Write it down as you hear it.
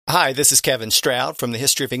Hi, this is Kevin Stroud from the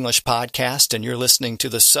History of English podcast, and you're listening to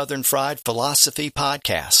the Southern Fried Philosophy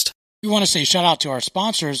podcast. We want to say shout out to our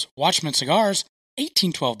sponsors, Watchman Cigars,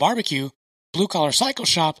 1812 Barbecue, Blue Collar Cycle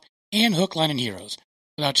Shop, and Hook, Line, and Heroes.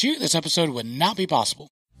 Without you, this episode would not be possible.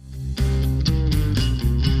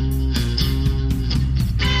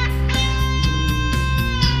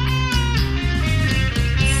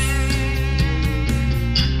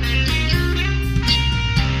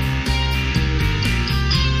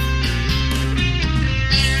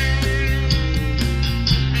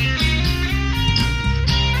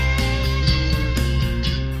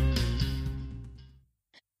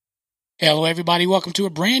 Hello, everybody. Welcome to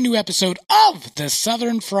a brand new episode of the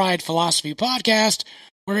Southern Fried Philosophy podcast,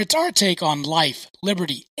 where it's our take on life,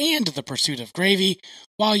 liberty, and the pursuit of gravy,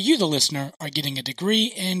 while you, the listener, are getting a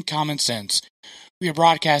degree in common sense. We are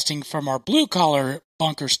broadcasting from our blue-collar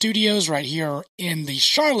bunker studios right here in the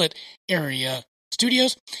Charlotte area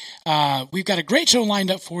studios. We've got a great show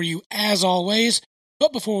lined up for you, as always.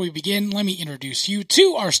 But before we begin, let me introduce you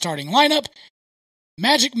to our starting lineup.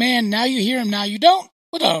 Magic Man, now you hear him, now you don't.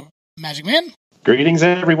 What up, Magic Man? Greetings,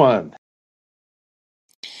 everyone.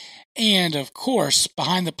 And, of course,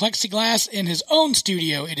 behind the plexiglass in his own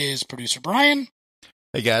studio, it is producer Brian.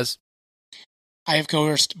 Hey, guys. I, of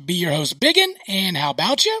course, be your host, Biggun, and how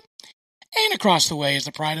about you? And across the way is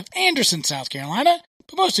the pride of Anderson, South Carolina,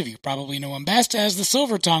 but most of you probably know him best as the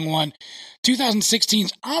Silver Tongue won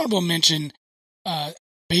 2016's honorable mention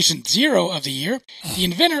Patient Zero of the Year, the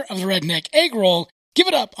inventor of the redneck egg roll. Give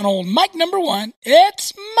it up on old mic number one.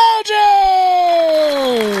 It's Mojo!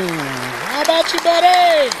 How about you,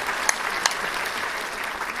 buddy?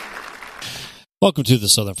 Welcome to the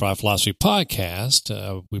Southern Fried Philosophy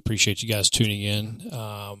podcast. We appreciate you guys tuning in.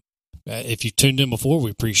 If you've tuned in before, we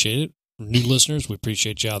appreciate it. New listeners, we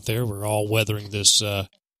appreciate you out there. We're all weathering this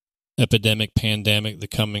epidemic, pandemic, the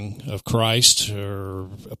coming of Christ, or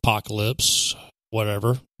apocalypse,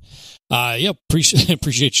 whatever. Appreciate you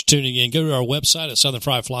tuning in. Go to our website at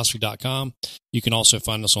southernfriedphilosophy.com. You can also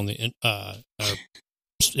find us on the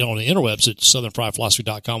interwebs at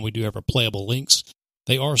southernfriedphilosophy.com. We do have our playable links.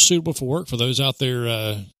 They are suitable for work for those out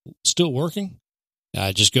there still working.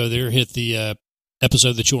 Just go there, hit the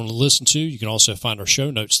episode that you want to listen to. You can also find our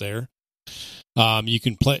show notes there. You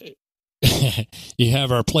can play. You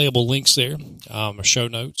have our playable links there, our show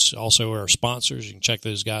notes, also our sponsors. You can check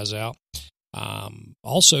those guys out.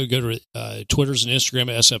 Also go to Twitter's and Instagram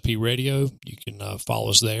at SFP Radio. You can follow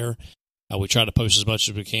us there. We try to post as much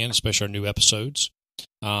as we can, especially our new episodes.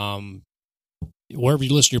 Wherever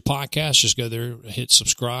you listen to your podcast, just go there, hit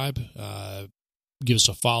subscribe, give us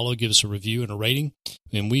a follow, give us a review and a rating.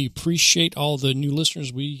 And we appreciate all the new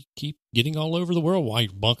listeners we keep getting all over the world while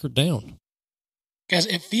you're bunkered down. Guys,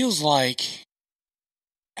 it feels like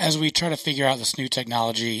as we try to figure out this new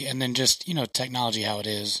technology and then just, technology how it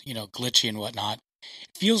is, glitchy and whatnot,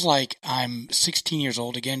 it feels like I'm 16 years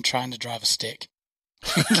old again trying to drive a stick.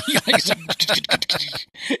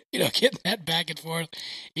 Getting that back and forth.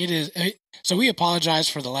 It is. So we apologize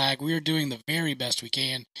for the lag. We are doing the very best we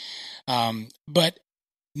can. But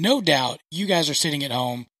no doubt you guys are sitting at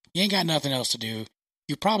home. You ain't got nothing else to do.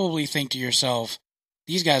 You probably think to yourself,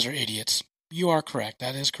 these guys are idiots. You are correct.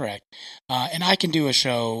 That is correct. And I can do a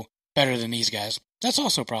show better than these guys. That's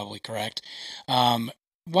also probably correct. Why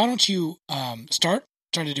don't you start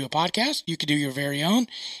trying to do a podcast? You could do your very own.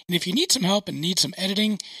 And if you need some help and need some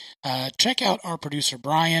editing, check out our producer,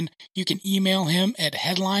 Brian. You can email him at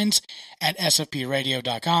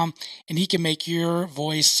headlines@sfpradio.com, and he can make your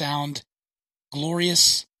voice sound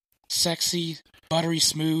glorious, sexy, buttery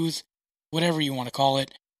smooth, whatever you want to call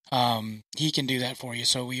it. He can do that for you.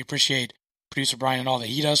 So we appreciate producer Brian and all that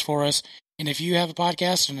he does for us. And if you have a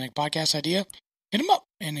podcast and a podcast idea, hit him up,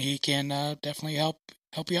 and he can definitely help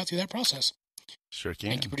you out through that process. Sure can.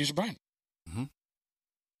 Thank you, producer Brian. Mm-hmm.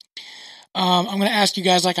 I'm going to ask you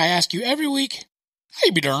guys like I ask you every week. How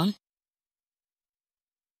you be darn?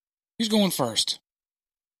 Who's going first?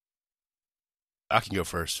 I can go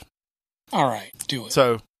first. All right, do it.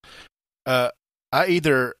 So, I'm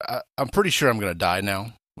pretty sure I'm going to die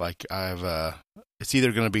now. Like it's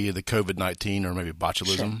either going to be the COVID-19 or maybe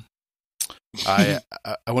botulism. Sure. I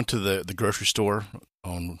went to the grocery store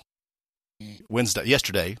on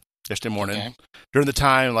yesterday morning. Okay. During the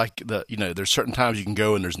time, there's certain times you can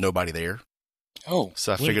go and there's nobody there. Oh,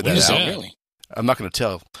 so I figured that out. Really? I'm not going to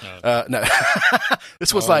tell. No,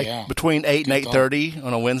 this was between 8 and 8:30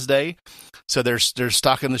 on a Wednesday. So they're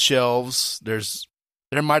stocking the shelves. There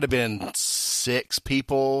might have been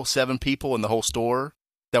 7 people in the whole store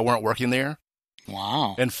that weren't working there.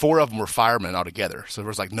 Wow. And 4 of them were firemen altogether. So there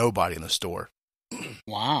was nobody in the store.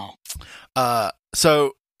 Wow.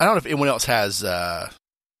 So I don't know if anyone else has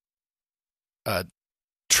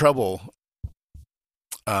trouble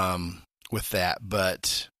with that,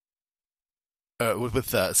 but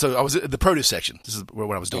so I was at the produce section. This is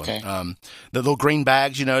what I was doing. Okay. The little green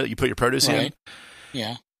bags, that you put your produce in.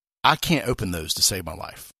 Yeah. I can't open those to save my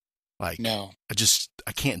life. Like, no,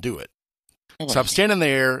 I can't do it. Nobody So I'm standing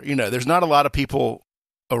there. There's not a lot of people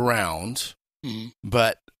around,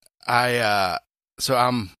 but so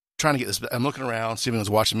I'm trying to get this. I'm looking around, see if anyone's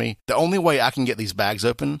watching me. The only way I can get these bags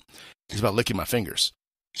open is by licking my fingers.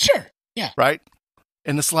 Sure. Yeah. Right.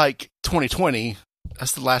 And it's like 2020.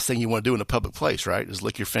 That's the last thing you want to do in a public place, right? Is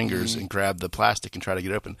lick your fingers and grab the plastic and try to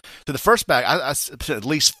get open. So the first bag, I spent at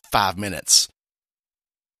least 5 minutes.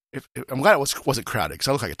 I'm glad it wasn't crowded because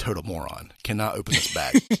I look like a total moron. Cannot open this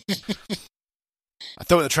bag. I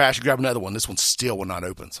throw it in the trash and grab another one. This one still will not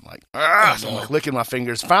open. So I'm like, so I'm like licking my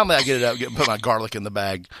fingers. Finally, I get it out, put my garlic in the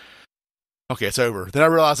bag. Okay, it's over. Then I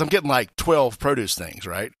realize I'm getting like 12 produce things,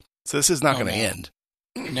 right? So this is not going to end.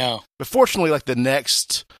 No. But fortunately, like the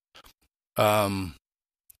next, when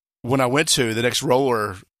I went to, the next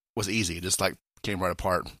roller was easy. It just like came right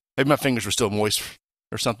apart. Maybe my fingers were still moist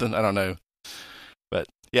or something. I don't know. But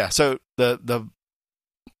yeah, so the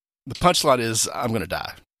punchline is I'm going to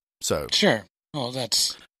die. So sure. Well,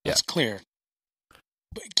 that's clear.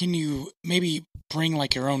 But can you maybe bring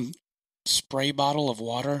like your own spray bottle of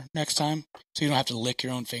water next time so you don't have to lick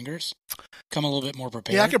your own fingers? Come a little bit more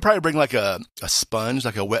prepared. Yeah, I could probably bring like a sponge,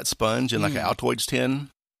 like a wet sponge in like an Altoids tin.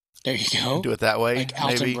 There you go. Do it that way. Like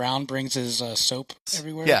Alton maybe. Brown brings his soap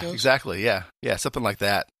everywhere. Yeah, he goes. Exactly. Yeah, something like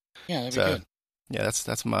that. Yeah, that'd be good. Yeah,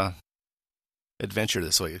 that's my adventure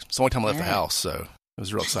this week. It's the only time I left the house, so it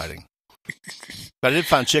was real exciting. But I did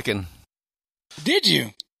find chicken. Did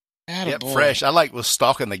you? Yep, fresh. I was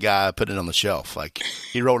stalking the guy, putting it on the shelf. Like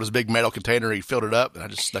he rolled his big metal container, he filled it up, and I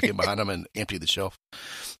just stuck it behind him and emptied the shelf.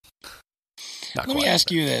 Let me ask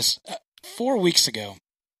you this: 4 weeks ago,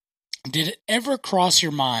 did it ever cross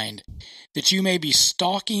your mind that you may be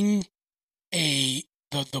stalking the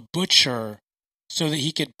butcher so that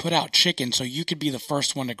he could put out chicken, so you could be the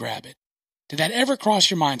first one to grab it? Did that ever cross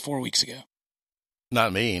your mind 4 weeks ago?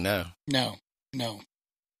 Not me, no. No.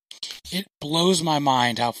 It blows my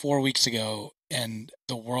mind how 4 weeks ago and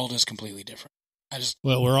the world is completely different.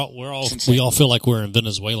 We all feel like we're in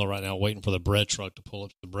Venezuela right now, waiting for the bread truck to pull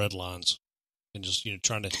up the bread lines, and just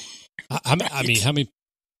trying to. I mean, how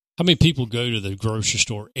many people go to the grocery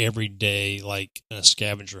store every day, like in a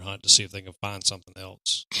scavenger hunt, to see if they can find something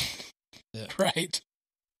else? Yeah. Right.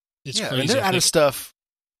 It's crazy. And they're out of stuff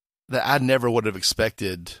that I never would have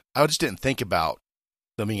expected. I just didn't think about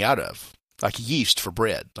them being out of. Like yeast for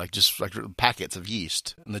bread, like just like packets of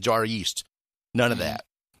yeast in the jar of yeast. None of that.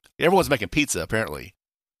 Everyone's making pizza apparently.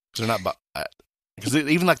 They're not, because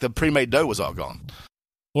even like the pre-made dough was all gone.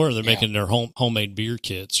 Or they're making their homemade beer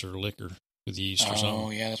kits or liquor with yeast or something. Oh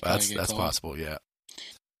yeah, that's possible. Yeah.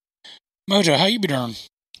 Mojo, how you been doing?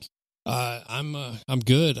 I'm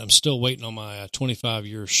good. I'm still waiting on my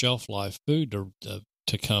 25-year shelf life food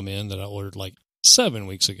to come in that I ordered like 7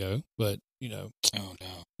 weeks ago, but. Oh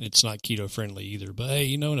no, it's not keto friendly either. But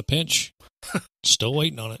hey, in a pinch, still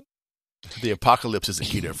waiting on it. The apocalypse isn't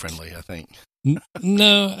keto friendly, I think.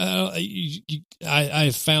 No, I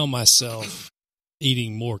found myself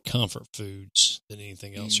eating more comfort foods than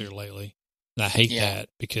anything else here lately, and I hate that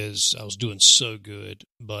because I was doing so good.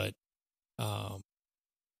 But I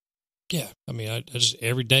mean, I just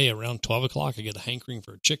every day around 12 o'clock, I get a hankering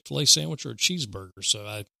for a Chick-fil-A sandwich or a cheeseburger. So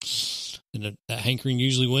that hankering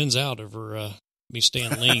usually wins out over me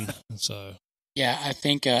staying lean. So yeah, I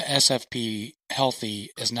think SFP healthy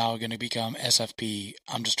is now going to become SFP.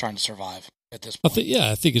 I'm just trying to survive at this point.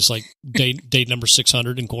 I think it's like day number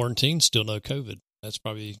 600 in quarantine. Still no COVID. That's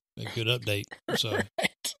probably a good update. So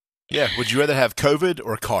right. Yeah, would you rather have COVID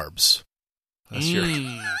or carbs? That's a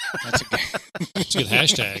good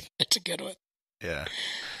hashtag. It's a good one. Yeah.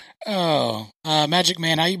 Oh, Magic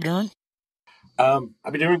Man, how you been doing?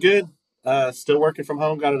 I've been doing good. Still working from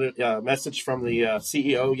home. Got a message from the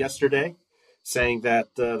CEO yesterday saying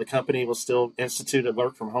that the company will still institute a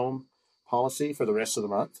work from home policy for the rest of the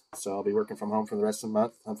month. So I'll be working from home for the rest of the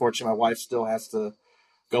month. Unfortunately, my wife still has to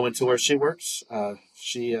go into where she works.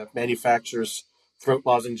 She manufactures throat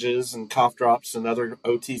lozenges and cough drops and other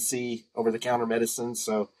OTC over-the-counter medicines,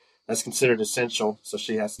 so that's considered essential. So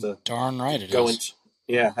she has to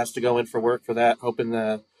has to go in for work for that, hoping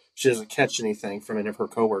that she doesn't catch anything from any of her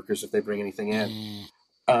coworkers if they bring anything in.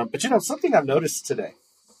 But something I've noticed today.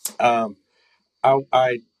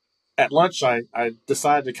 I at lunch I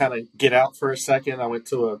decided to kind of get out for a second. I went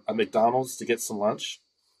to a McDonald's to get some lunch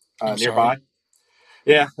nearby.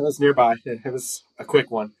 Yeah, it was nearby. It was a quick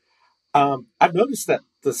one. I've noticed that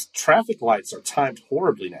the traffic lights are timed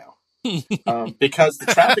horribly now because the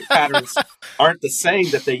traffic patterns aren't the same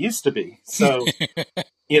that they used to be. So,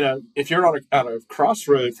 if you're on a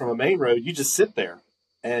crossroad from a main road, you just sit there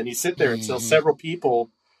and you sit there until several people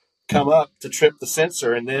come up to trip the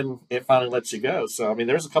sensor, and then it finally lets you go. So, I mean,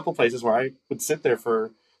 there's a couple places where I would sit there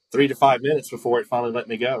for 3 to 5 minutes before it finally let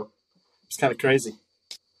me go. It's kind of crazy.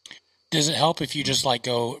 Does it help if you just like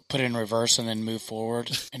go put it in reverse and then move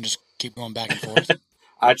forward and just keep going back and forth?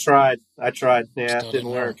 I tried. Yeah, Still it didn't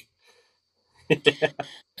work.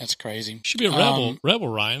 That's crazy. Should be a rebel,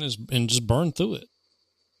 Ryan, and just burn through it.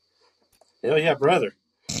 Oh yeah, brother.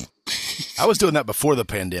 I was doing that before the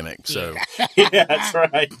pandemic, so Yeah, that's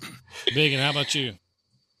right. Biggun, how about you?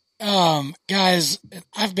 Guys,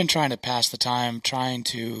 I've been trying to pass the time,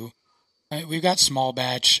 we've got Small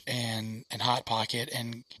Batch and Hot Pocket,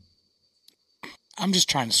 and I'm just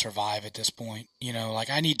trying to survive at this point. Like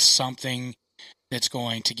I need something that's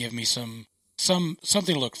going to give me something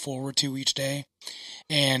to look forward to each day.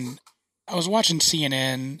 And I was watching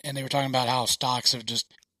CNN, and they were talking about how stocks have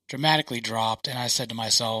just dramatically dropped, and I said to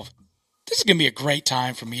myself, this is going to be a great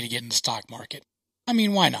time for me to get in the stock market. I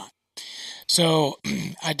mean, why not? So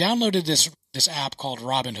I downloaded this app called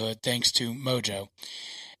Robinhood thanks to Mojo,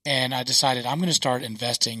 and I decided I'm going to start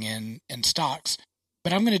investing in stocks,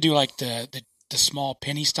 but I'm going to do like the small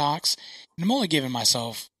penny stocks, and I'm only giving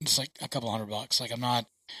myself just like a couple $100. Like I'm not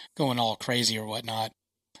going all crazy or whatnot.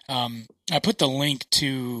 I put the link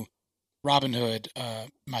to Robinhood,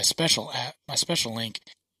 my special link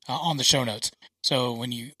on the show notes. So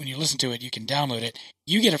when you listen to it, you can download it.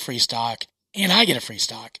 You get a free stock, and I get a free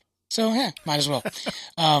stock. So might as well.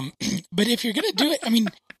 But if you're gonna do it, I mean,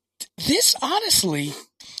 this honestly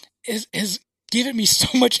is given me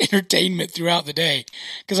so much entertainment throughout the day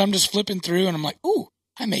because I'm just flipping through and I'm like, ooh,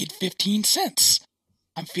 I made 15 cents.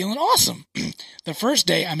 I'm feeling awesome. The first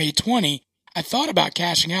day I made 20. I thought about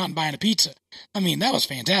cashing out and buying a pizza. I mean, that was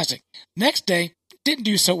fantastic. Next day, didn't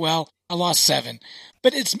do so well. I lost 7.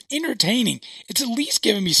 But it's entertaining. It's at least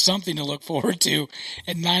giving me something to look forward to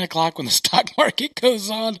at 9 o'clock when the stock market goes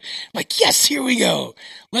on. Like, yes, here we go.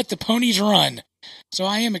 Let the ponies run. So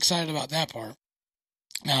I am excited about that part.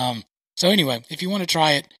 So anyway, if you want to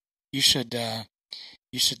try it, you should give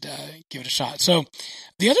it a shot. So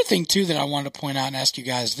the other thing, too, that I wanted to point out and ask you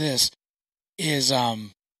guys this is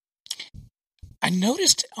I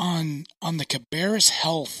noticed on the Cabarrus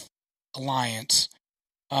Health Alliance,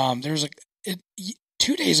 there was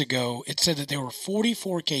 2 days ago, it said that there were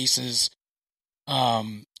 44 cases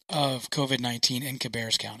of COVID-19 in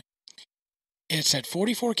Cabarrus County. It said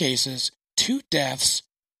 44 cases, 2 deaths,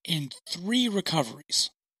 and 3 recoveries.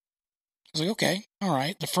 I was like, okay, all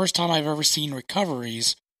right. The first time I've ever seen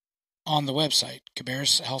recoveries on the website,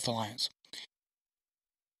 Cabarrus Health Alliance.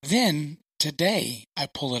 Then, today, I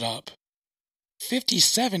pull it up.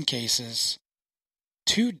 57 cases,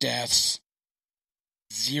 2 deaths,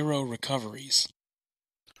 0 recoveries.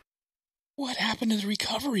 What happened to the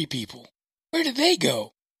recovery people? Where did they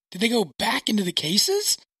go? Did they go back into the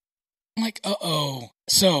cases? I'm like, uh-oh.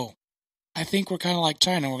 So, I think we're kind of like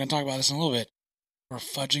China. We're going to talk about this in a little bit. We're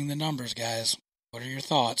fudging the numbers, guys. What are your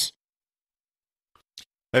thoughts?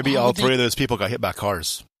 Maybe all 3 of those people got hit by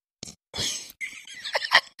cars.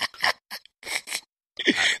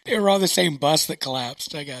 They were on the same bus that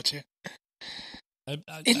collapsed. I got you.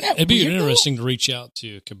 It'd be interesting to reach out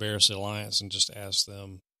to Cabarrus Alliance and just ask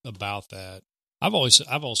them about that. I've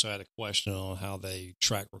also had a question on how they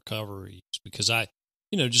track recoveries because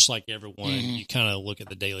just like everyone, you kind of look at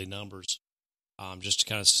the daily numbers, just to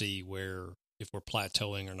kind of see if we're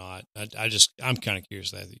plateauing or not. I'm kind of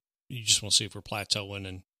curious that you just want to see if we're plateauing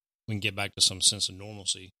and we can get back to some sense of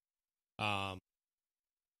normalcy. But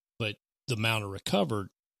the amount of recovered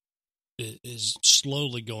is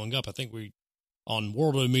slowly going up. I think on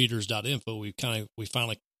worldometers.info, we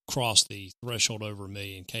finally crossed the threshold over 1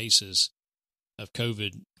 million cases of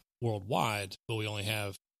COVID worldwide, but we only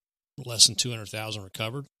have less than 200,000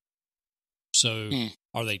 recovered. So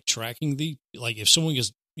are they tracking if someone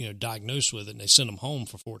gets, diagnosed with it and they send them home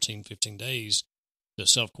for 14, 15 days to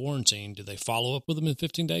self-quarantine, do they follow up with them in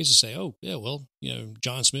 15 days and say, oh, yeah, well,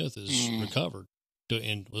 John Smith is recovered,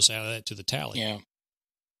 and let's add that to the tally. Yeah.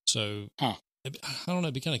 So, I don't know,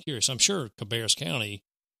 I'd be kind of curious. I'm sure Cabarrus County,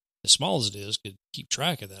 as small as it is, could keep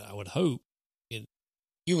track of that, I would hope.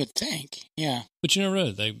 You would think, yeah. But you never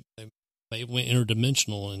know. They went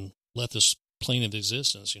interdimensional and left this plane of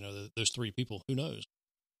existence. Those 3 people, who knows?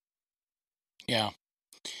 Yeah.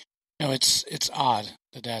 No, it's odd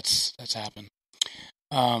that's happened.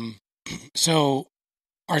 So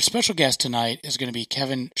Our special guest tonight is going to be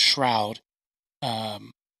Kevin Stroud.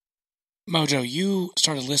 Mojo, you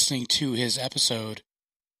started listening to his episode,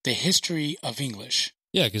 The History of English.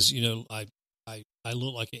 Yeah, because, I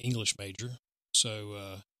look like an English major,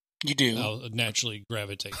 so you do. I'll naturally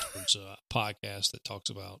gravitate towards a podcast that talks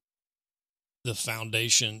about the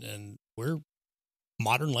foundation and where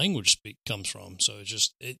modern language comes from. So it's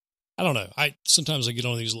just, I don't know. Sometimes I get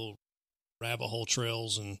on these little rabbit hole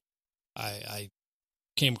trails, and I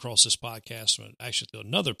came across this podcast, actually through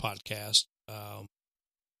another podcast.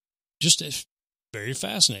 Just it's very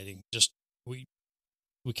fascinating. Just we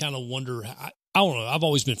kind of wonder. I don't know. I've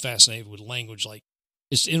always been fascinated with language. Like,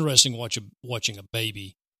 it's interesting watching a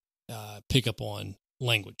baby pick up on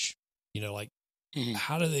language.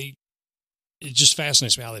 How do they? It just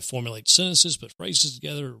fascinates me how they formulate sentences, put phrases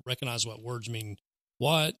together, recognize what words mean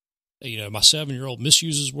what. My 7-year-old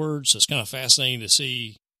misuses words, so it's kind of fascinating to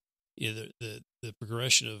see the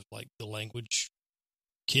progression of like the language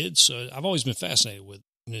kids. So I've always been fascinated with,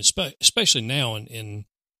 and especially now in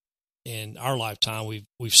our lifetime,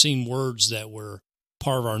 we've seen words that were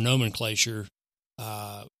part of our nomenclature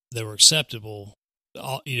that were acceptable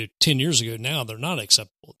 10 years ago. Now they're not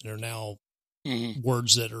acceptable. They're now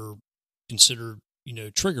words that are considered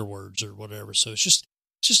trigger words or whatever. So it's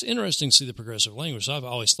just interesting to see the progressive language. So I've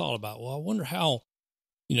always thought about, well, I wonder how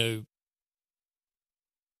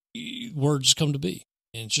words come to be.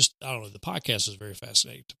 And it's just, I don't know, the podcast is very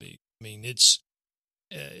fascinating to me. I mean, it's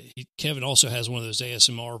Kevin also has one of those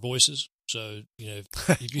ASMR voices, so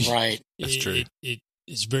right, that's true.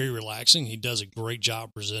 It's very relaxing. He does a great job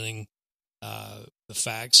presenting the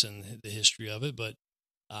facts and the history of it, but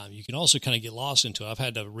you can also kind of get lost into it. I've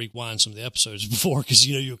had to rewind some of the episodes before because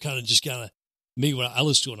you'll kind of me when I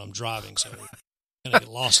listen to it when I'm driving, so kind of get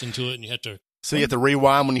lost into it, and you have to. So you have to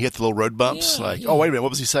rewind when you hit the little road bumps. Oh, wait a minute,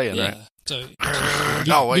 what was he saying? Yeah. Right? So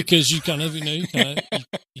wait. Because you kind of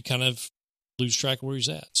lose track of where he's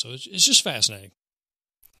at. So it's just fascinating.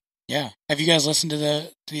 Yeah. Have you guys listened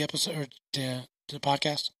to the episode or to the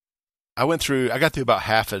podcast? I got through about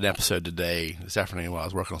half an episode today, this afternoon, while I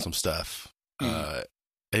was working on some stuff. And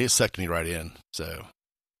it sucked me right in. So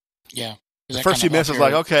yeah. The first few minutes I was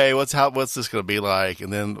like, okay, what's this going to be like?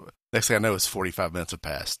 And then next thing I know, it's 45 minutes have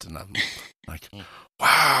passed, and I'm like,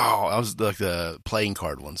 wow. I was like the playing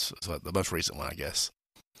card ones, so the most recent one, I guess.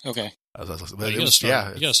 Okay. You got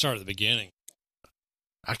to start at the beginning.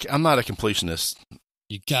 I'm not a completionist.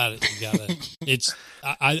 You got it. It's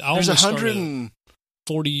I there's almost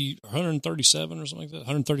 140, 137 or something like that.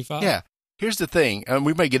 135. Yeah. Here's the thing, and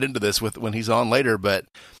we may get into this when he's on later, but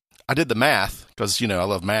I did the math because I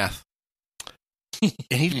love math. And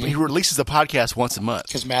he releases a podcast once a month.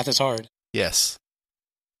 Because math is hard. Yes.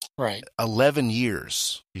 Right. 11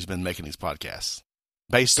 years he's been making these podcasts.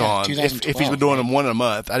 Based on, if he's been doing them one a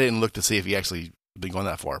month, I didn't look to see if he actually been going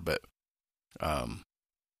that far, but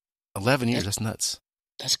 11 years, that's nuts.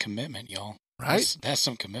 That's commitment, y'all. Right? That's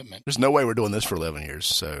some commitment. There's no way we're doing this for 11 years,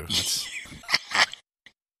 so that's...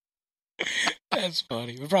 That's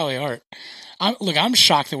funny. We probably aren't. I'm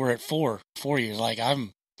shocked that we're at 4 years. Like,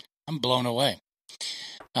 I'm blown away.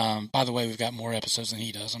 By the way, we've got more episodes than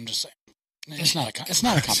he does. I'm just saying, it's not a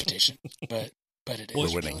competition, but it is.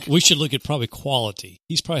 We're winning. We should look at probably quality.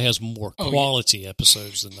 He probably has more quality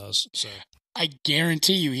episodes than us. So I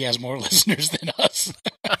guarantee you, he has more listeners than us.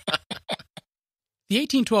 The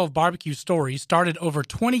 1812 barbecue story started over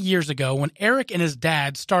 20 years ago when Eric and his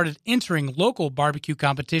dad started entering local barbecue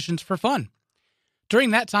competitions for fun.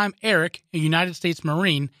 During that time, Eric, a United States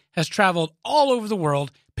Marine, has traveled all over the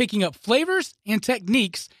world picking up flavors and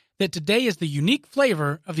techniques that today is the unique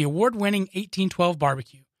flavor of the award-winning 1812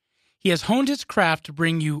 barbecue. He has honed his craft to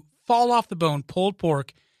bring you fall-off-the-bone pulled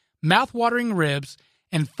pork, mouth-watering ribs,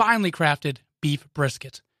 and finely crafted beef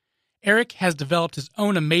brisket. Eric has developed his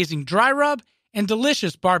own amazing dry rub and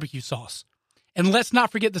delicious barbecue sauce. And let's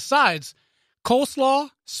not forget the sides: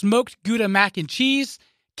 coleslaw, smoked Gouda mac and cheese,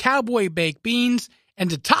 cowboy baked beans, and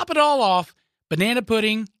to top it all off, banana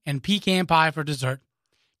pudding and pecan pie for dessert.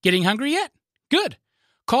 Getting hungry yet? Good.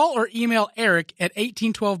 Call or email Eric at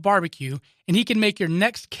 1812barbecue and he can make your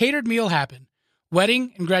next catered meal happen.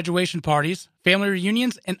 Wedding and graduation parties, family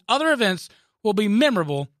reunions, and other events will be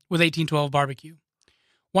memorable with 1812 barbecue.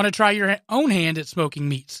 Want to try your own hand at smoking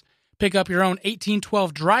meats? Pick up your own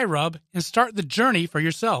 1812 dry rub and start the journey for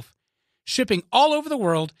yourself. Shipping all over the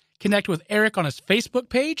world, connect with Eric on his Facebook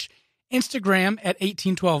page, Instagram at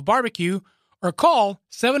 1812barbecue, or call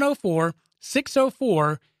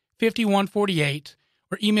 704-604-5148,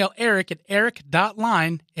 or email Eric at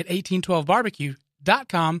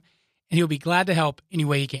eric.line@1812barbecue.com, and he'll be glad to help any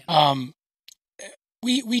way he can.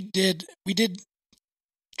 We did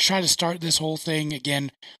try to start this whole thing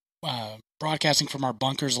again, broadcasting from our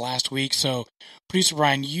bunkers last week. So, producer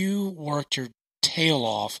Brian, you worked your tail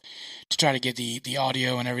off to try to get the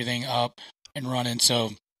audio and everything up and running.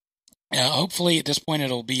 So, hopefully at this point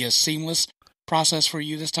it'll be a seamless process for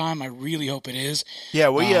you this time. I really hope it is. Yeah,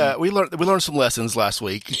 we learned some lessons last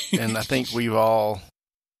week, and I think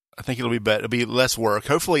I think it'll be better. It'll be less work.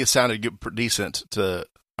 Hopefully, it sounded good, decent to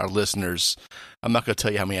our listeners. I'm not going to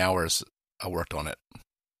tell you how many hours I worked on it,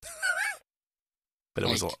 but it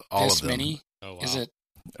was all this of them. many? Oh, wow. Is it?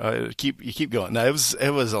 You keep going. No, it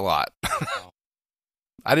was a lot.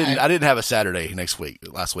 I didn't have a Saturday last week.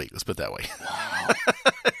 Let's put it that way. Wow,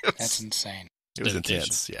 that's insane. It was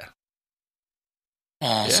intense. Yeah.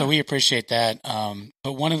 So we appreciate that.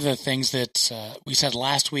 But one of the things that we said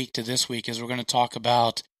last week to this week is we're going to talk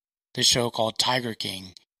about this show called Tiger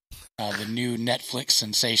King, the new Netflix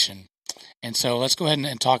sensation. And so let's go ahead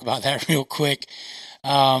and talk about that real quick.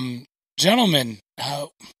 Gentlemen,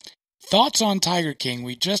 thoughts on Tiger King?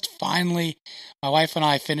 We just finally, my wife and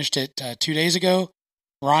I finished it 2 days ago.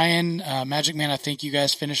 Ryan, Magic Man, I think you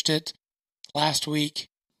guys finished it last week.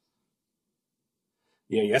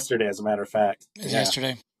 Yeah, yesterday, as a matter of fact.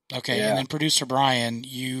 Yesterday? Okay, Yeah. And then producer Brian,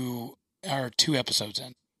 you are 2 episodes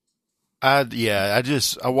in. I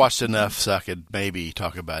watched enough so I could maybe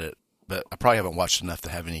talk about it, but I probably haven't watched enough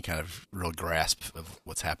to have any kind of real grasp of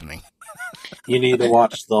what's happening. You need to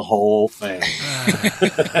watch the whole thing.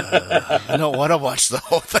 I don't want to watch the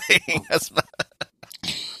whole thing.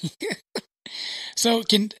 So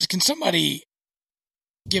can somebody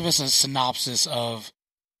give us a synopsis of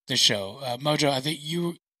the show? Mojo, I think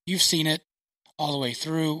you've seen it all the way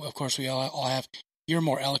through. Of course, we all have. You're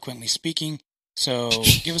more eloquently speaking, so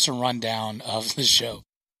give us a rundown of the show.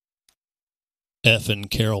 Effing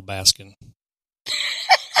Carol Baskin.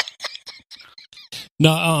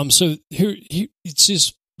 No, so here it's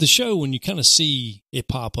just the show when you kind of see it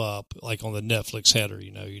pop up like on the Netflix header.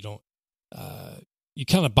 You don't. You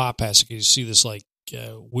kind of bypass it because you see this like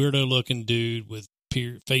weirdo looking dude with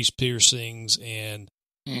face piercings and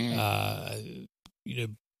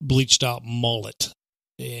bleached out mullet,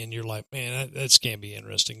 and you're like, man, that's gonna be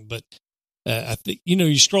interesting. But I think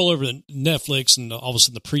you scroll over to Netflix and all of a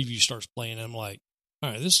sudden the preview starts playing. And I'm like, all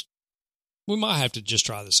right, we might have to just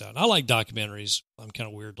try this out. And I like documentaries. I'm kind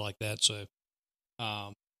of weird like that, so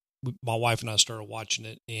my wife and I started watching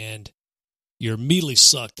it, and you're immediately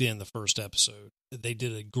sucked in the first episode. They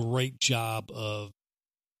did a great job of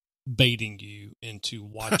baiting you into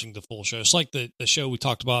watching the full show. It's like the show we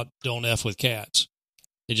talked about, Don't F with Cats.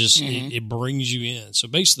 It just it brings you in. So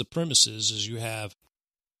basically the premise is you have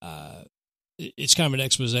it's kind of an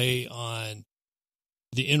expose on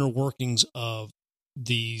the inner workings of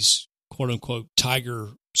these quote unquote tiger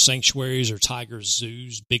sanctuaries or tiger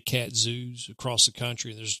zoos, big cat zoos across the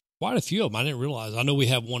country. There's quite a few of them. I didn't realize. I know we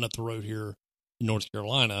have one up the road here in North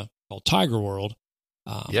Carolina called Tiger World.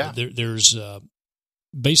 There's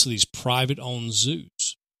basically these private owned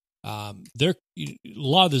zoos. A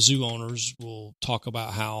lot of the zoo owners will talk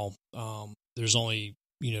about how there's only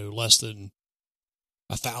less than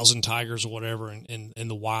 1,000 tigers or whatever in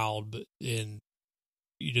the wild, but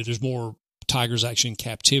there's more tigers actually in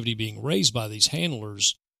captivity being raised by these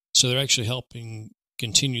handlers, so they're actually helping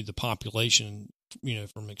continue the population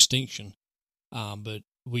from extinction. But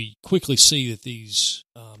we quickly see that these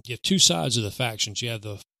you have two sides of the factions. You have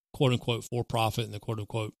the quote unquote for profit and the quote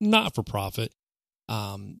unquote not for profit.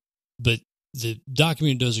 But the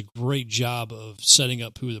documentary does a great job of setting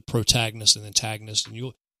up who are the protagonists and antagonists,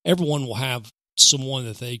 and everyone will have someone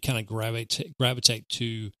that they kind of gravitate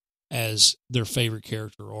to as their favorite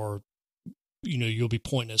character, or you'll be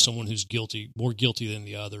pointing at someone who's more guilty than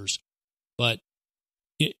the others. But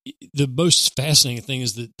the most fascinating thing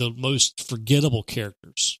is that the most forgettable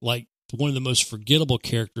characters, like one of the most forgettable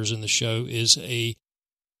characters in the show is a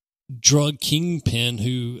drug kingpin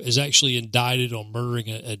who is actually indicted on murdering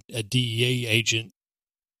a DEA agent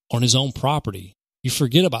on his own property. You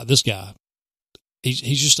forget about this guy.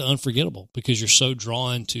 He's just unforgettable because you're so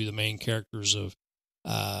drawn to the main characters of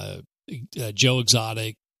Joe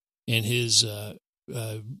Exotic and his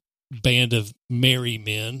band of merry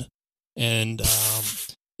men, and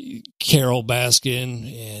Carol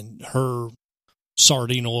Baskin and her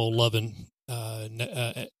sardine oil loving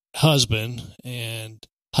husbands,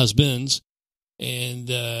 and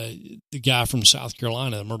the guy from South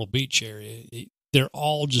Carolina, the Myrtle Beach area. They're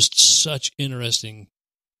all just such interesting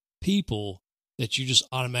people that you just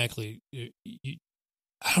automatically,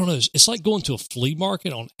 I don't know, it's like going to a flea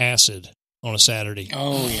market on acid on a Saturday.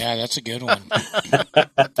 Oh, yeah, that's a good one.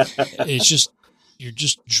 It's just, you're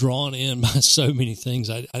just drawn in by so many things.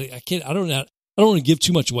 I don't know. don't want to give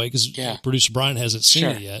too much away because Yeah. producer Brian hasn't seen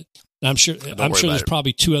it yet. And I'm sure there's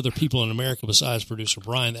probably two other people in America besides producer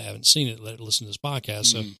Brian that haven't seen it that listen to this podcast.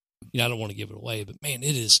 So I don't want to give it away. But man,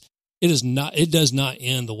 it does not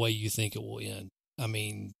end the way you think it will end. I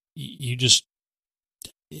mean, it's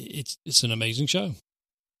an amazing show.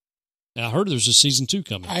 And I heard there's a season 2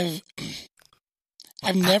 coming.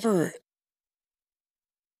 I've never.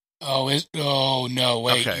 Oh no!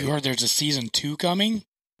 Wait, Okay. you heard there's a season 2 coming?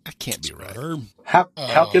 That can't be right.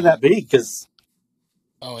 How could that be? Because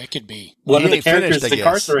It could be. one He of the ain't finished, characters I is guess.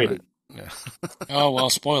 incarcerated. Yeah. Oh well,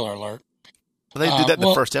 spoiler alert. Well, they did that in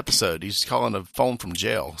the first episode. He's calling a phone from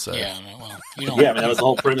jail. So Yeah, well, you don't. Yeah, I mean, that was the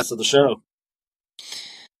whole premise of the show.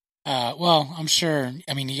 Well, I'm sure.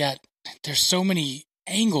 I mean, there's so many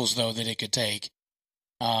angles though that it could take.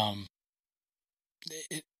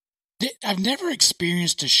 I've never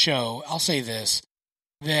experienced a show, I'll say this,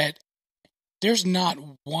 that there's not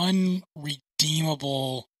one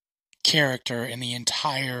redeemable character in the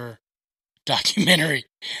entire documentary.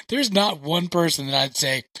 There's not one person that I'd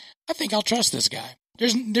say, I think I'll trust this guy.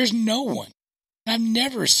 There's no one. I've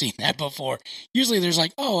never seen that before. Usually there's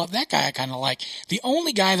like, oh, that guy I kind of like. The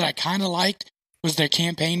only guy that I kind of liked was their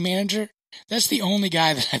campaign manager. That's the only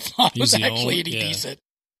guy that I thought was actually any decent.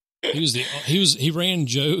 He ran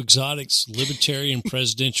Joe Exotic's Libertarian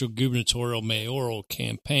presidential gubernatorial mayoral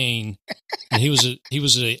campaign, and he was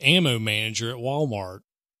an ammo manager at Walmart.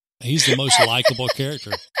 He's the most likable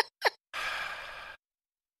character.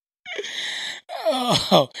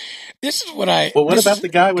 Oh, this is what I. Well, what about the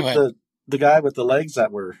guy with the guy with the legs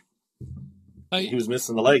that were? He was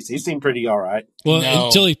missing the legs. He seemed pretty all right. Well,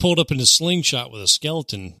 until he pulled up in a slingshot with a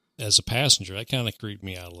skeleton as a passenger, that kind of creeped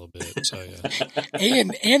me out a little bit. So yeah,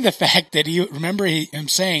 and the fact that him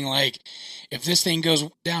saying like, if this thing goes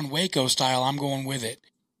down Waco style, I'm going with it.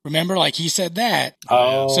 Remember, like he said that.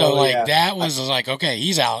 Oh, so like that was like, okay,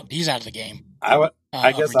 he's out of the game. I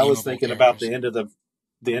guess I was thinking about the end of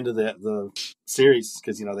the series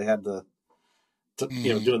because they had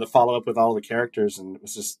doing the follow up with all the characters, and it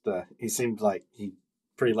was just he seemed like he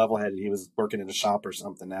pretty level headed. He was working in a shop or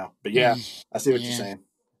something now. But yeah, I see what you're saying.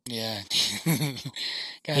 Yeah,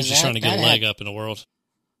 he's just trying to get a leg up in the world.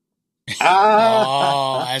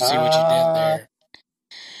 Oh, I see what you did there.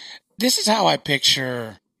 This is how I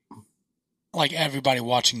picture like everybody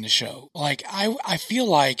watching the show. Like I feel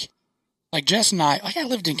like Jess and I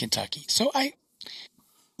lived in Kentucky, so I've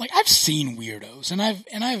seen weirdos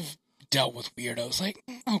and I've dealt with weirdos. Like,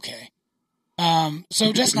 okay.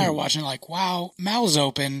 So Jess and I are watching like, wow, mouths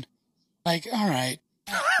open. Like, all right,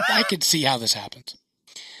 I could see how this happens.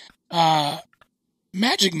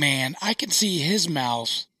 Magic Man, I could see his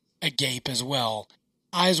mouth agape as well.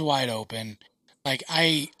 Eyes wide open. Like,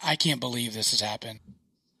 I can't believe this has happened.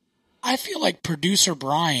 I feel like producer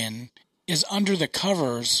Brian is under the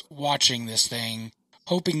covers watching this thing,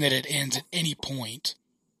 hoping that it ends at any point.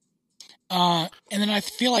 And then I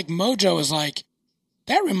feel like Mojo is like,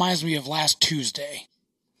 that reminds me of last Tuesday.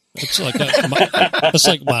 It's like that's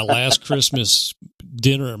like my last Christmas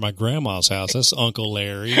dinner at my grandma's house. That's Uncle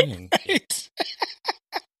Larry. Right.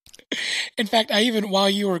 In fact, while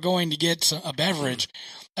you were going to get a beverage,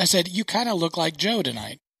 I said, you kind of look like Joe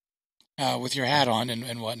tonight with your hat on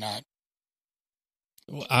and whatnot.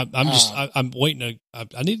 I'm waiting.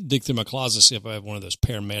 I need to dig through my closet to see if I have one of those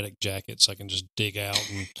paramedic jackets I can just dig out.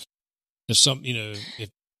 And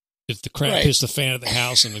if the crap hits the fan at the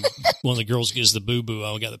house and one of the girls gets the boo-boo,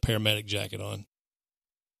 I've got the paramedic jacket on.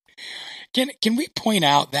 Can we point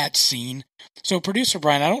out that scene? So, producer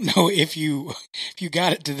Brian, I don't know if you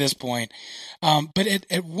got it to this point, but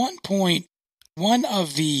at one point, one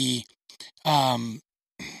of the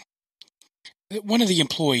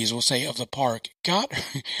employees, we'll say, of the park got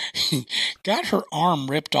her arm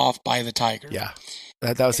ripped off by the tiger. Yeah,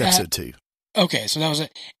 that was episode 2. Okay, so that was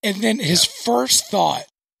it. And then his first thought,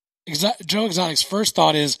 Joe Exotic's first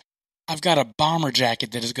thought is, I've got a bomber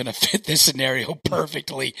jacket that is going to fit this scenario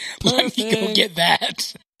perfectly. Let me go get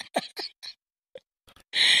that.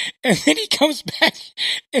 And then he comes back,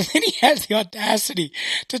 and then he has the audacity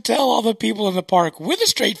to tell all the people in the park, with a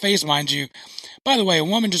straight face, mind you, by the way, a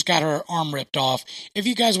woman just got her arm ripped off. If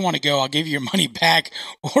you guys want to go, I'll give you your money back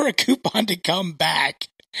or a coupon to come back.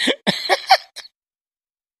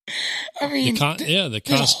 I mean, the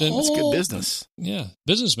constant. It's good business. Yeah,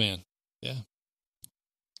 businessman. Yeah.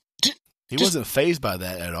 He wasn't fazed by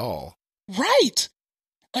that at all. Right.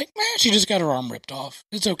 Like, man, she just got her arm ripped off.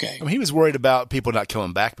 It's okay. I mean, he was worried about people not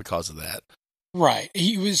coming back because of that. Right.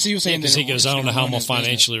 He was saying that he goes, I don't know how I'm going to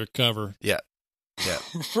financially recover. Yeah.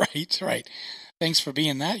 Right. Thanks for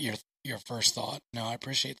being that your first thought. No, I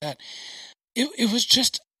appreciate that. It was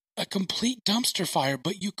just a complete dumpster fire,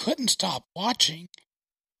 but you couldn't stop watching.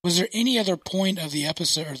 Was there any other point of the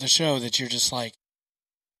episode or the show that you're just like,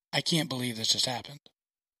 I can't believe this just happened?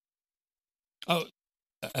 Oh,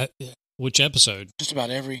 which episode? Just about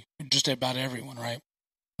everyone, right?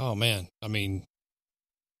 Oh man, I mean,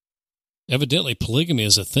 evidently polygamy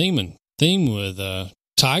is a theme with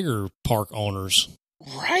tiger park owners.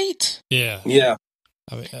 Right? Yeah.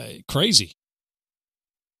 I mean, crazy.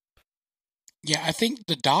 Yeah, I think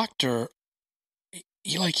the doctor,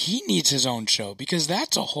 he needs his own show because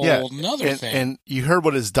that's a whole nother thing. And you heard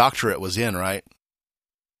what his doctorate was in, right?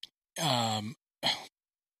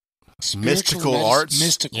 Mystical arts.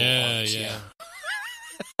 Mystical arts. Yeah.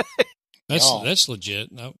 That's legit.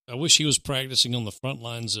 I wish he was practicing on the front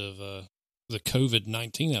lines of the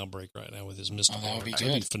COVID-19 outbreak right now with his mystical that would be arts. good.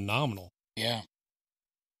 That'd be phenomenal. Yeah.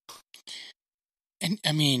 And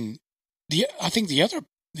I mean, I think the other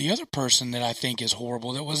person that I think is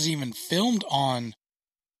horrible that wasn't even filmed on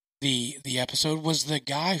the episode was the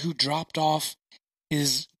guy who dropped off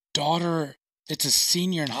his daughter that's a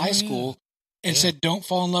senior in high school and said, "Don't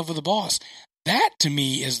fall in love with the boss." That to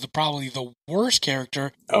me is probably the worst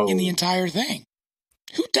character in the entire thing.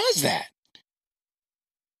 Who does that?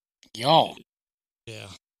 Y'all. Yeah.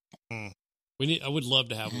 I would love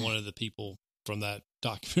to have one of the people from that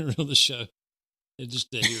documentary on the show.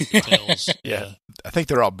 Just to hear the details. Yeah. I think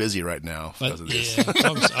they're all busy right now because of this. Yeah,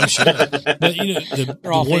 I'm sure. But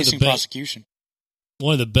they're all facing prosecution.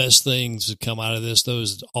 One of the best things that come out of this, though,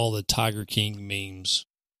 is all the Tiger King memes.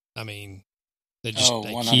 I mean, they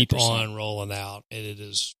keep on rolling out, and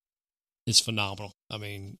it's phenomenal. I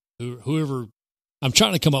mean, whoever, I'm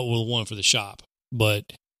trying to come up with one for the shop, but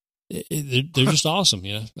they're just awesome.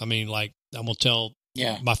 I mean, like I'm gonna tell.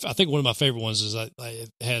 Yeah, I think one of my favorite ones is it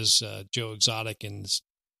has Joe Exotic and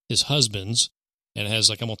his husbands, and it has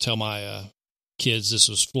I'm gonna tell my kids this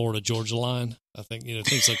was Florida Georgia line. I think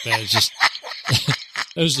things like that. It's just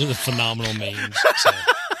those are the phenomenal memes.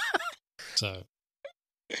 So.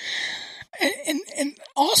 And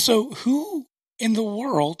also, who in the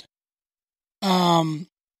world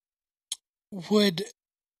would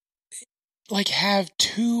have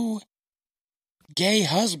two gay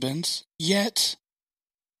husbands yet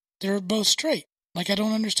they're both straight? I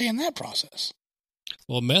don't understand that process.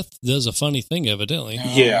 Well, meth does a funny thing, evidently.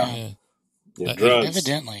 Yeah, drugs.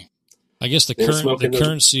 Evidently. I guess the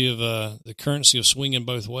currency of swinging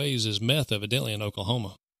both ways is meth, evidently, in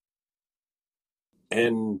Oklahoma.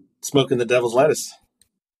 And smoking the devil's lettuce.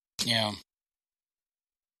 Yeah.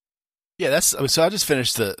 Yeah, so I just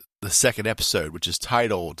finished the second episode, which is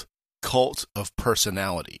titled Cult of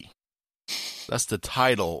Personality. That's the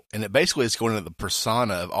title, and it basically is going into the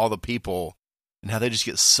persona of all the people and how they just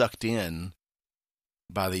get sucked in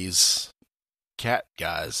by these cat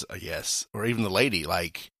guys, I guess, or even the lady.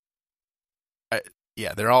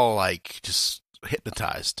 They're all just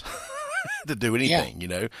hypnotized to do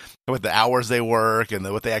anything, with the hours they work and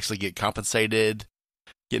what they actually get compensated,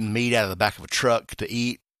 getting meat out of the back of a truck to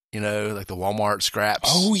eat, like the Walmart scraps.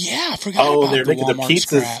 Oh yeah, I forgot about they're the making Walmart the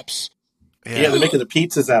pizzas. Scraps. Yeah, they're making the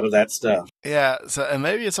pizzas out of that stuff. Yeah, so and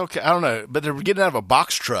maybe it's okay. I don't know, but they're getting out of a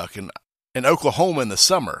box truck in Oklahoma in the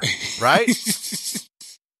summer, right?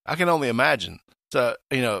 I can only imagine. So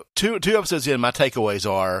two episodes in, my takeaways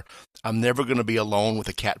are: I'm never going to be alone with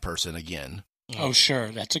a cat person again. Oh,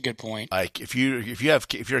 sure, that's a good point. If you're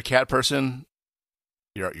a cat person,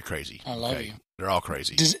 you're crazy. I love you. They're all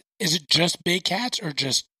crazy. Is it just big cats or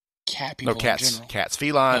just cat people? No, cats. In general? Cats,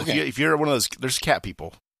 feline. Okay. If you're one of those, there's cat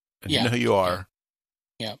people, and you know who you are.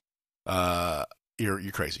 Yeah. You're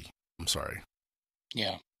crazy. I'm sorry.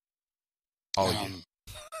 Yeah. All of you.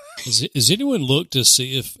 Has anyone looked to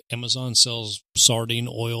see if Amazon sells sardine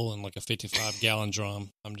oil in a 55-gallon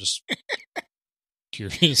drum? I'm just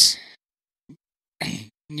curious.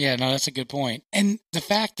 Yeah, no, that's a good point. And the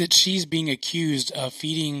fact that she's being accused of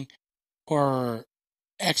feeding her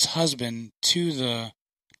ex-husband to the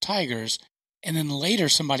tigers, and then later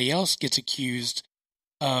somebody else gets accused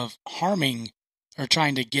of harming or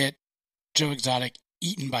trying to get Joe Exotic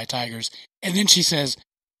eaten by tigers. And then she says,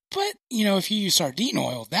 but, if you use sardine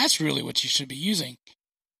oil, that's really what you should be using.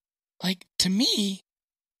 To me,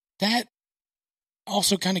 that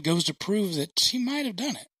also kind of goes to prove that she might have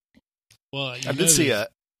done it. Well, I did see Go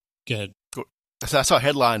ahead. I saw a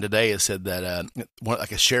headline today that said that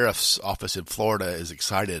a sheriff's office in Florida is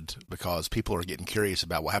excited because people are getting curious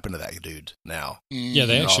about what happened to that dude now. Yeah,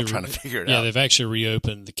 they're actually trying to figure it out. Yeah, they've actually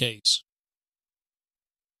reopened the case.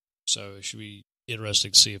 So it should be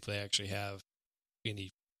interesting to see if they actually have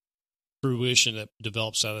any fruition that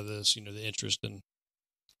develops out of this, the interest and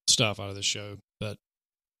stuff out of the show. But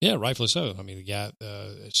Yeah, rightfully so. I mean, the guy,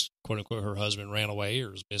 it's quote unquote, her husband ran away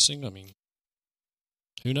or is missing. I mean,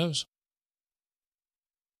 who knows?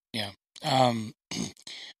 Yeah.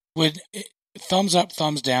 Thumbs up,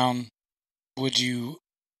 thumbs down, would you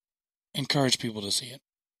encourage people to see it?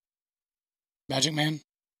 Magic Man,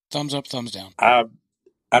 thumbs up, thumbs down. I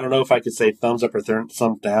don't know if I could say thumbs up or thumbs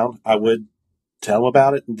down. I would tell them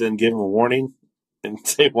about it and then give them a warning and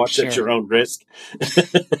say, watch at your own risk.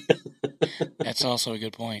 That's also a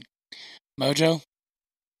good point. Mojo?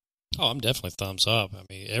 Oh, I'm definitely thumbs up. I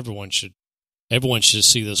mean, everyone should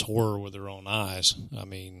see this horror with their own eyes. I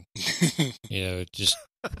mean, just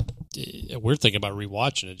we're thinking about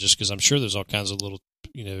rewatching it just because I'm sure there's all kinds of little,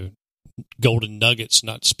 golden nuggets.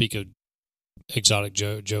 Not to speak of Exotic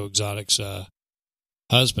Joe Exotic's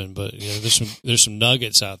husband, but there's some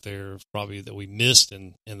nuggets out there probably that we missed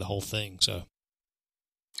in the whole thing. So,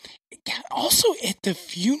 also at the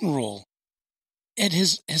funeral, at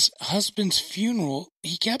his husband's funeral,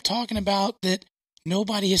 he kept talking about that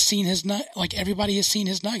nobody has seen everybody has seen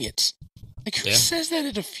his nuggets. Like, who says that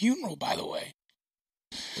at a funeral, by the way?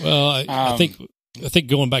 Well, I think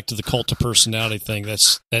going back to the cult of personality thing,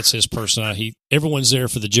 that's his personality. Everyone's there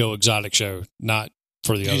for the Joe Exotic show, not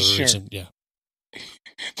for the other reason. Yeah.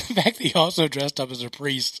 The fact that he also dressed up as a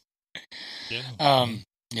priest. Yeah.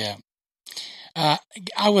 Yeah.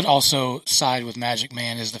 I would also side with Magic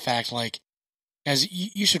Man is the fact, as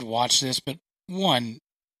you should watch this, but one,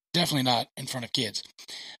 definitely not in front of kids.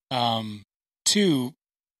 Two,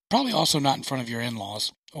 probably also not in front of your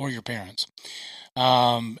in-laws or your parents.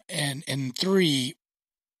 And three,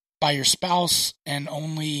 by your spouse and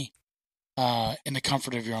only in the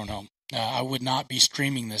comfort of your own home. I would not be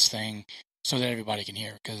streaming this thing so that everybody can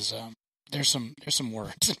hear, because there's some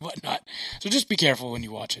words and whatnot. So just be careful when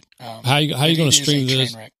you watch it. How you going to stream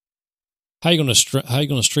this? How you going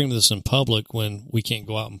to stream this in public when we can't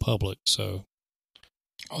go out in public? So,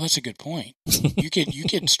 that's a good point. You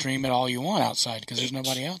could stream it all you want outside because there's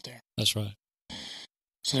nobody out there. That's right.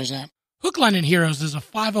 So there's that. Hook, Line, and Heroes is a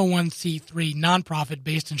 501c3 nonprofit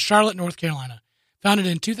based in Charlotte, North Carolina, founded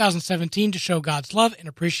in 2017 to show God's love and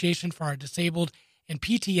appreciation for our disabled and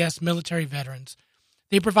PTS military veterans.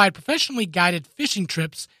 They provide professionally guided fishing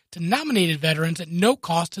trips to nominated veterans at no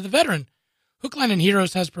cost to the veteran. Hook, Line, and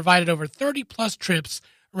Heroes has provided over 30-plus trips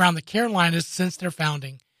around the Carolinas since their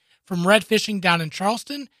founding, from red fishing down in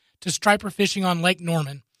Charleston to striper fishing on Lake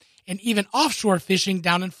Norman, and even offshore fishing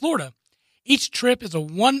down in Florida. Each trip is a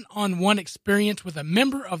one-on-one experience with a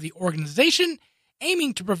member of the organization,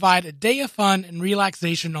 aiming to provide a day of fun and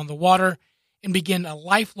relaxation on the water and begin a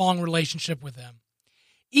lifelong relationship with them.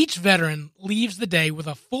 Each veteran leaves the day with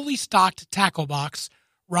a fully stocked tackle box,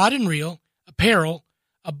 rod and reel, apparel,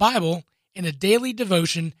 a Bible, and a daily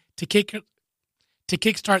devotion to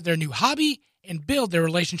kickstart their new hobby and build their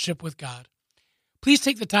relationship with God. Please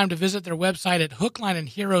take the time to visit their website at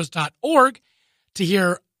hooklineandheroes.org to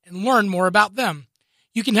hear and learn more about them.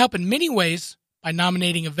 You can help in many ways by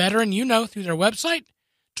nominating a veteran you know through their website,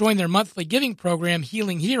 join their monthly giving program,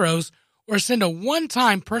 Healing Heroes, or send a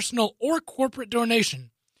one-time personal or corporate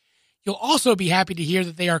donation. You'll also be happy to hear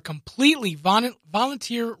that they are completely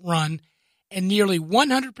volunteer-run, and nearly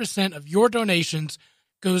 100% of your donations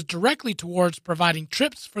goes directly towards providing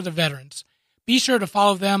trips for the veterans. Be sure to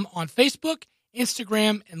follow them on Facebook,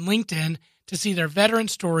 Instagram, and LinkedIn to see their veteran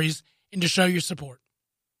stories and to show your support.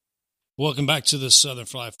 Welcome back to the Southern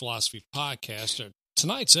Fried Philosophy Podcast.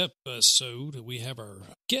 Tonight's episode, we have our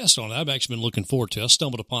guest on. I've actually been looking forward to. I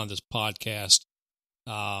stumbled upon this podcast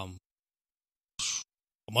a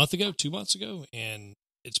month ago, 2 months ago, and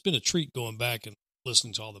it's been a treat going back and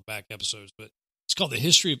listening to all the back episodes. But it's called the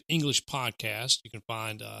History of English Podcast. You can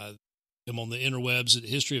find them on the interwebs at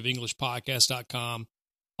historyofinglishpodcast.com.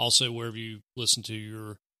 Also, wherever you listen to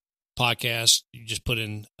your podcast, you just put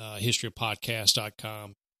in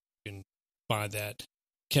historyofpodcast.com. You can find that.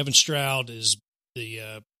 Kevin Stroud is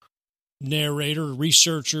the narrator,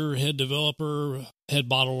 researcher, head developer, head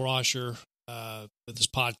bottle washer with this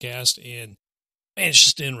podcast, and man, it's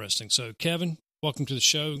just interesting. So, Kevin, welcome to the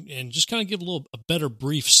show, and just kind of give a better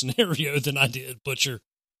brief scenario than I did butcher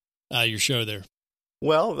your show there.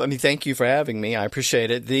 Well, I mean, thank you for having me. I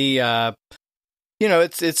appreciate it.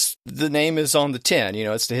 It's the name is on the tin.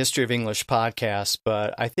 It's the History of English Podcast.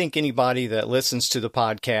 But I think anybody that listens to the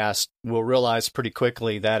podcast will realize pretty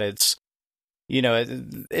quickly that it's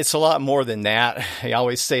a lot more than that. I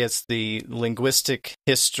always say it's the linguistic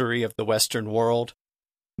history of the Western world,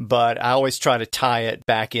 but I always try to tie it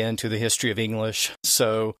back into the history of English.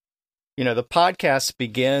 So, the podcast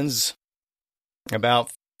begins about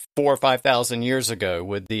 4,000 or 5,000 years ago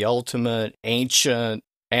with the ultimate ancient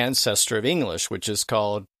ancestor of English, which is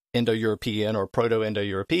called Indo-European or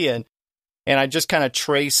Proto-Indo-European. And I just kind of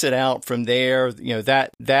trace it out from there.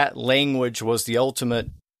 That language was the ultimate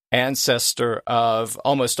ancestor of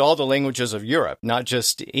almost all the languages of Europe, not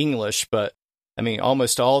just English, but I mean,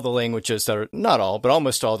 almost all the languages that are, not all, but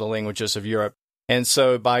almost all the languages of Europe. And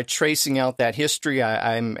so by tracing out that history,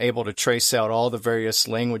 I'm able to trace out all the various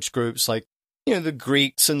language groups like, the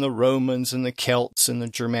Greeks and the Romans and the Celts and the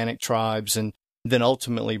Germanic tribes, and then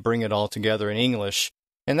ultimately bring it all together in English.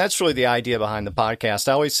 And that's really the idea behind the podcast.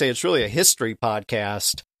 I always say it's really a history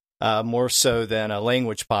podcast, more so than a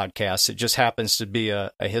language podcast. It just happens to be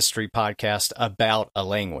a history podcast about a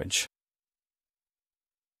language.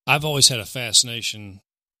 I've always had a fascination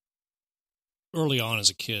early on as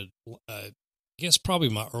a kid. I guess probably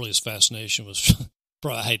my earliest fascination was,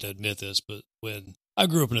 I hate to admit this, but when I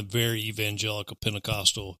grew up in a very evangelical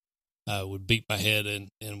Pentecostal, would beat my head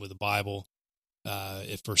in with the Bible.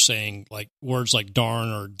 If we're saying like words like darn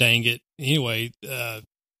or dang it. Anyway,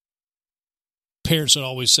 parents would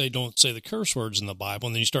always say, don't say the curse words in the Bible.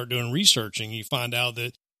 And then you start doing researching, and you find out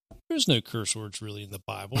that there's no curse words really in the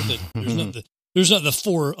Bible. That there's not the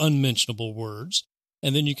 4 unmentionable words.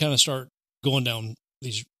 And then you kind of start going down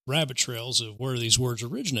these rabbit trails of where these words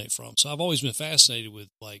originate from. So I've always been fascinated with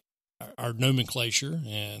like our nomenclature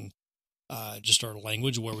and just our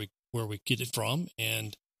language, where we get it from.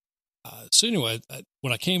 And so anyway,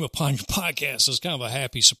 when I came upon your podcast, it was kind of a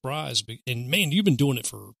happy surprise. And man, you've been doing it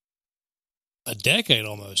for a decade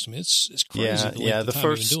almost. I mean, it's crazy.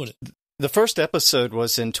 The first episode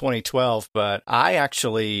was in 2012, but I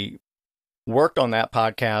actually worked on that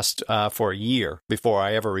podcast for a year before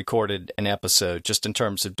I ever recorded an episode, just in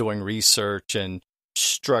terms of doing research and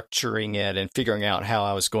structuring it and figuring out how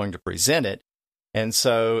I was going to present it. And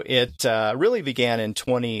so it really began in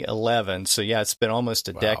 2011. So yeah, it's been almost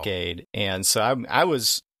a decade. And so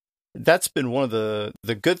that's been one of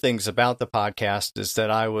the good things about the podcast, is that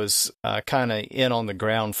I was kind of in on the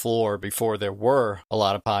ground floor before there were a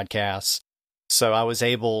lot of podcasts. So I was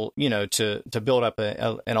able, to build up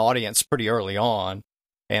an audience pretty early on.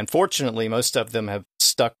 And fortunately, most of them have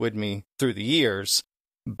stuck with me through the years.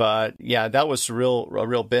 But yeah, that was a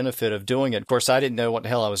real benefit of doing it. Of course, I didn't know what the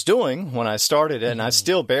hell I was doing when I started it, and I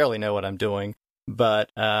still barely know what I'm doing.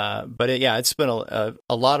 But it's been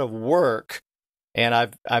a lot of work, and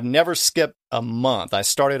I've never skipped a month. I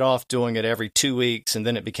started off doing it every 2 weeks, and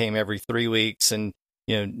then it became every 3 weeks, and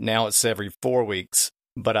now it's every 4 weeks.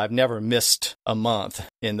 But I've never missed a month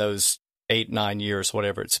in those 8-9 years,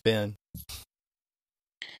 whatever it's been.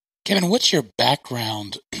 Kevin, what's your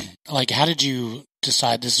background? Like, how did you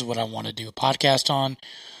decide this is what I want to do a podcast on?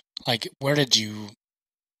 Like, where did you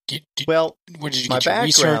get? Where did you my get your background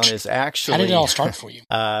research? Is actually, how did it all start for you?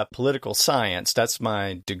 Political science. That's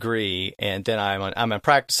my degree, and then I'm a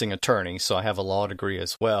practicing attorney, so I have a law degree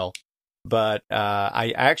as well. But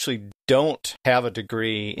I actually don't have a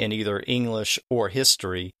degree in either English or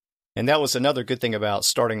history. And that was another good thing about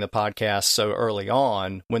starting the podcast so early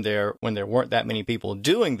on, when there weren't that many people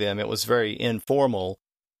doing them. It was very informal.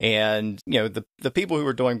 And, the people who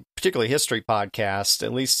were doing particularly history podcasts,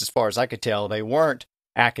 at least as far as I could tell, they weren't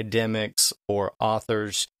academics or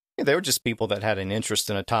authors. They were just people that had an interest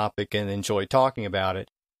in a topic and enjoyed talking about it.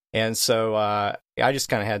 And so I just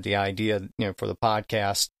kind of had the idea, for the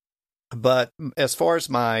podcast. But as far as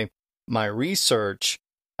my research,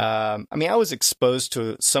 I was exposed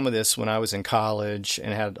to some of this when I was in college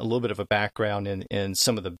and had a little bit of a background in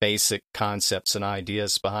some of the basic concepts and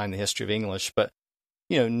ideas behind the history of English. But,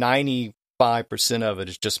 95% of it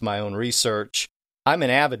is just my own research. I'm an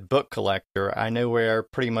avid book collector. I know where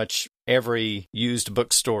pretty much every used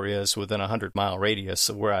bookstore is within a 100-mile radius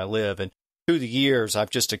of where I live. And through the years, I've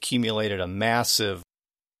just accumulated a massive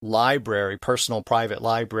library, personal private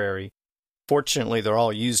library. Fortunately, they're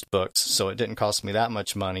all used books, so it didn't cost me that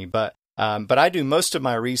much money. But I do most of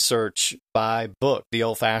my research by book, the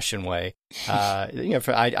old-fashioned way. I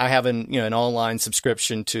have an online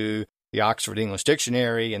subscription to the Oxford English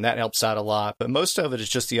Dictionary, and that helps out a lot. But most of it is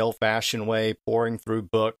just the old-fashioned way, pouring through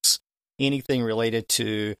books, anything related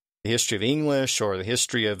to the history of English or the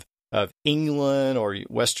history of England or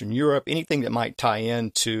Western Europe, anything that might tie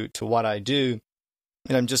into what I do.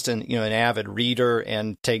 And I'm just an avid reader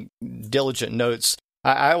and take diligent notes.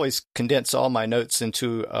 I always condense all my notes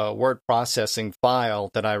into a word processing file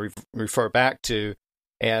that I refer back to,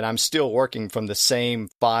 and I'm still working from the same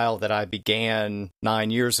file that I began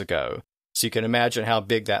 9 years ago. So you can imagine how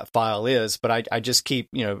big that file is. But I just keep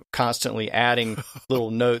constantly adding little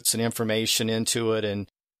notes and information into it, and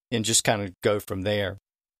just kind of go from there.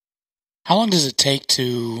 How long does it take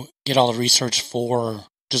to get all the research for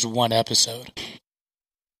just one episode?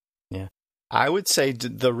 Yeah. I would say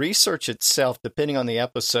the research itself, depending on the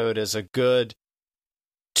episode, is a good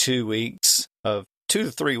 2 weeks of 2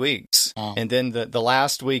 to 3 weeks. Oh. And then the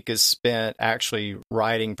last week is spent actually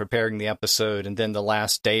writing, preparing the episode. And then the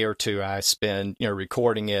last day or two I spend,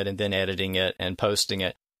 recording it and then editing it and posting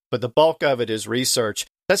it. But the bulk of it is research.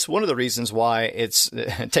 That's one of the reasons why it's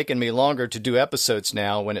taken me longer to do episodes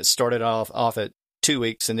now, when it started off at 2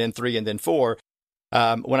 weeks and then 3 and then 4.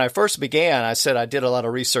 When I first began, I said I did a lot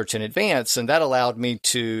of research in advance, and that allowed me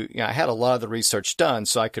to, I had a lot of the research done,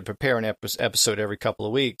 so I could prepare an episode every couple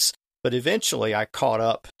of weeks. But eventually I caught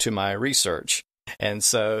up to my research. And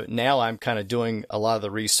so now I'm kind of doing a lot of the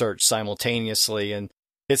research simultaneously, and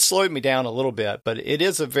it slowed me down a little bit, but it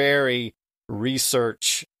is a very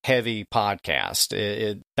research heavy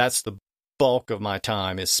podcast. That's the bulk of my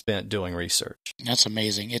time is spent doing research. That's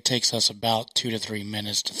amazing. It takes us about 2 to 3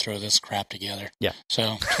 minutes to throw this crap together. Yeah.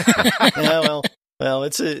 So, yeah, well,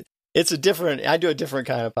 it's a different. I do a different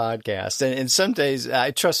kind of podcast, and some days,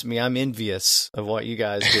 trust me, I'm envious of what you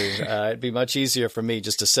guys do. It'd be much easier for me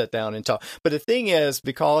just to sit down and talk. But the thing is,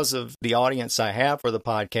 because of the audience I have for the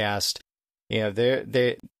podcast,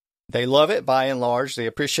 they love it by and large. They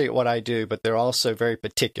appreciate what I do, but they're also very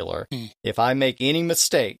particular. If I make any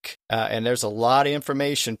mistake, and there's a lot of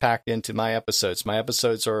information packed into my episodes. My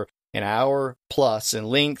episodes are an hour plus in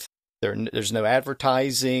length. There's no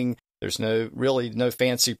advertising. There's no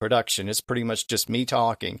fancy production. It's pretty much just me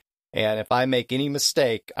talking. And if I make any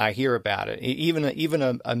mistake, I hear about it.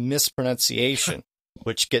 Even a mispronunciation,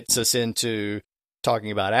 which gets us into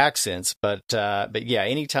talking about accents, but yeah,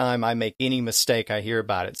 anytime I make any mistake, I hear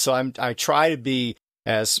about it. So I try to be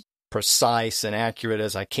as precise and accurate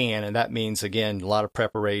as I can, and that means, again, a lot of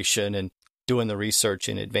preparation and doing the research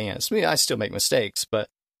in advance. I mean, I still make mistakes, but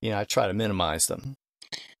I try to minimize them.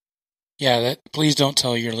 Yeah, please don't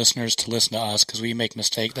tell your listeners to listen to us, because we make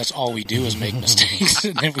mistakes. That's all we do is make mistakes,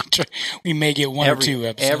 and then we may get one or two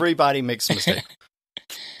episodes. Everybody makes mistakes.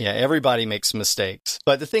 Yeah, everybody makes mistakes.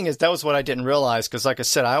 But the thing is, that was what I didn't realize, because like I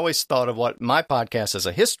said, I always thought of what my podcast as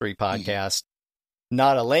a history podcast,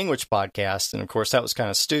 not a language podcast. And of course, that was kind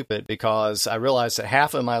of stupid, because I realized that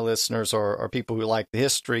half of my listeners are people who like the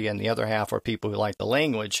history, and the other half are people who like the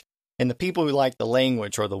language. And the people who like the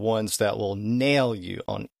language are the ones that will nail you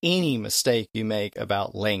on any mistake you make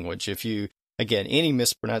about language. If you, again, any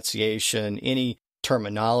mispronunciation, any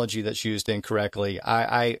terminology that's used incorrectly,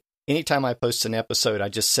 anytime I post an episode, I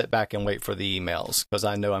just sit back and wait for the emails, because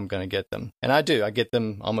I know I'm going to get them. And I do. I get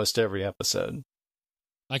them almost every episode.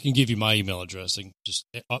 I can give you my email address.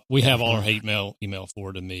 We have all our hate mail email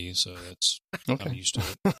forwarded to me, so okay. I'm used to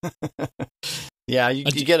it. Yeah, you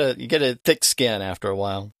get a thick skin after a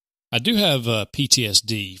while. I do have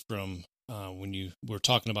PTSD from when you were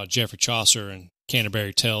talking about Geoffrey Chaucer and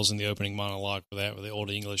Canterbury Tales in the opening monologue for that, with the Old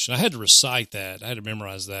English. And I had to recite that. I had to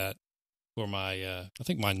memorize that for my, I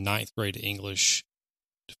think my 9th grade English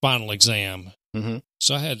final exam. Mm-hmm.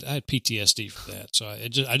 So I had PTSD for that. So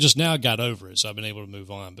I just now got over it. So I've been able to move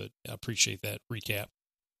on. But I appreciate that recap.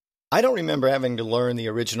 I don't remember having to learn the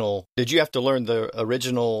original. Did you have to learn the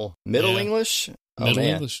original Middle English? Middle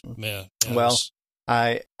English? Yeah. Well,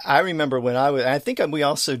 I remember when I think we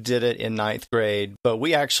also did it in 9th grade, but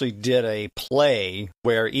we actually did a play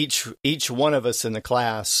where each one of us in the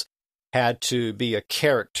class had to be a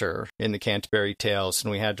character in the Canterbury Tales,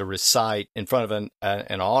 and we had to recite in front of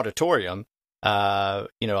an auditorium,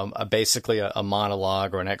 basically a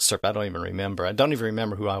monologue or an excerpt. I don't even remember. I don't even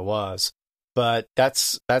remember who I was, but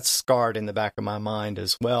that's scarred in the back of my mind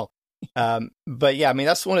as well. But yeah, I mean,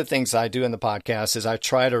 that's one of the things I do in the podcast is I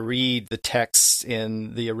try to read the texts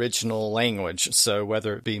in the original language. So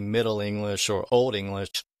whether it be Middle English or Old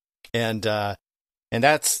English, and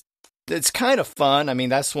it's kind of fun. I mean,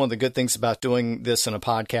 that's one of the good things about doing this in a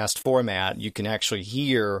podcast format. You can actually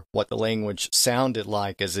hear what the language sounded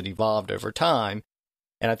like as it evolved over time.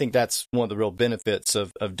 And I think that's one of the real benefits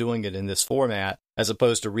of doing it in this format, as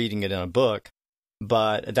opposed to reading it in a book.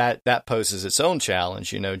 But that poses its own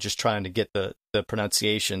challenge, just trying to get the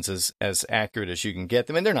pronunciations as accurate as you can get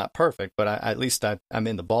them. And they're not perfect, but at least I'm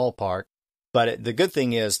in the ballpark. But the good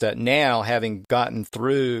thing is that now, having gotten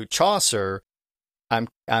through Chaucer, I'm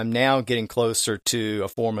now getting closer to a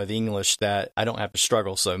form of English that I don't have to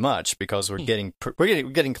struggle so much, because we're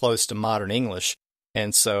getting close to modern English.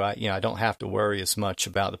 And so I don't have to worry as much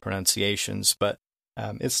about the pronunciations, but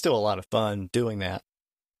it's still a lot of fun doing that.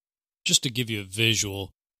 Just to give you a visual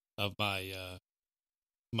of my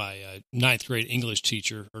 9th grade English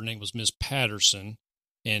teacher, her name was Miss Patterson.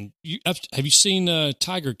 And have you seen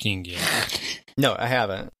Tiger King yet? No, I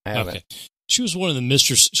haven't. Okay. She was one of the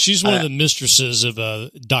mistress. She's one of the mistresses of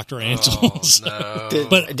Dr. Ansel. No.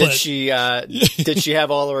 Did she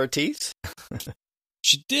have all of her teeth?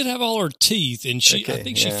 She did have all her teeth, and I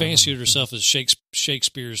think she fancied herself as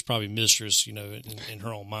Shakespeare's probably mistress, in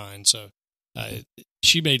her own mind. So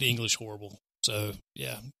she made English horrible. So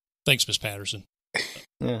yeah, thanks, Miss Patterson.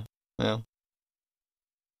 Yeah.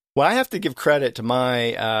 Well, I have to give credit to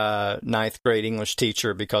my ninth grade English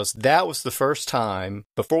teacher, because that was the first time,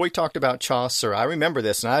 before we talked about Chaucer, I remember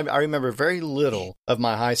this, and I remember very little of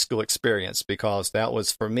my high school experience, because that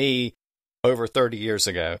was, for me, over 30 years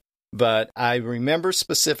ago. But I remember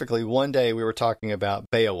specifically one day we were talking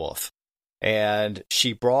about Beowulf, and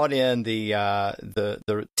she brought in the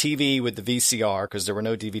TV with the VCR, because there were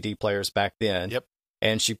no DVD players back then. Yep.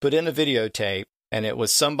 And she put in a videotape, and it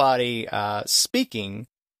was somebody speaking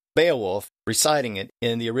Beowulf, reciting it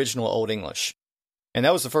in the original Old English. And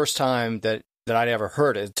that was the first time that I'd ever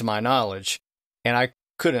heard it, to my knowledge. And I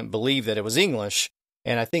couldn't believe that it was English.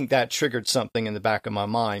 And I think that triggered something in the back of my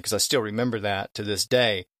mind, because I still remember that to this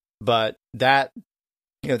day. But that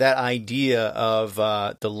idea of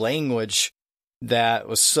the language that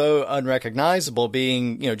was so unrecognizable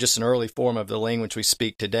being, just an early form of the language we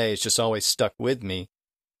speak today, has just always stuck with me.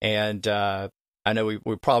 And I know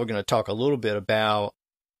we're probably going to talk a little bit about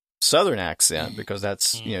Southern accent, because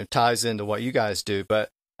that's, ties into what you guys do. But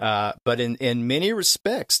in many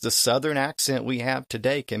respects, the Southern accent we have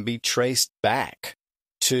today can be traced back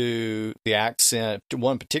to the accent, to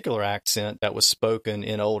one particular accent that was spoken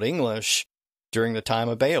in Old English during the time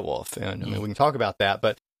of Beowulf. And I mean, we can talk about that,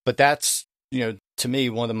 but that's, to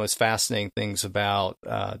me, one of the most fascinating things about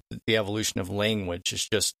the evolution of language is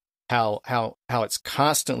just how it's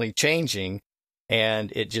constantly changing,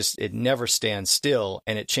 and it never stands still,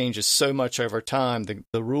 and it changes so much over time. The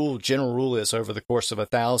general rule is, over the course of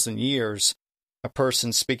 1,000 years, a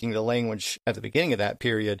person speaking the language at the beginning of that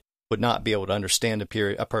period would not be able to understand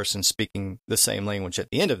a person speaking the same language at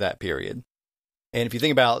the end of that period. And if you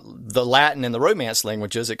think about the Latin and the Romance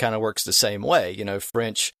languages, it kind of works the same way.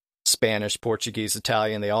 French, Spanish, Portuguese,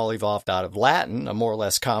 Italian, they all evolved out of Latin, a more or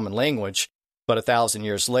less common language. But 1,000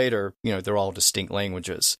 years later, they're all distinct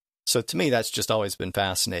languages. So to me, that's just always been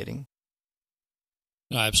fascinating.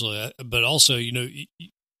 No, absolutely. But also,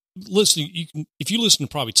 listening, if you listen to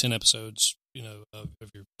probably 10 episodes, of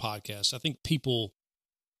your podcast, I think people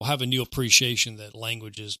will have a new appreciation that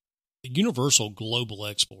language is a universal global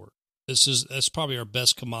export. That's probably our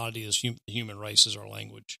best commodity as the human race, is our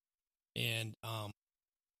language. And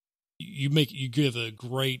you give a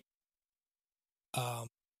great,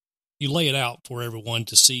 you lay it out for everyone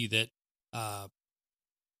to see that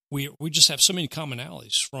we just have so many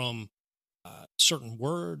commonalities, from certain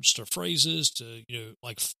words to phrases to,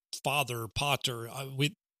 like father, pater,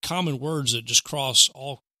 with common words that just cross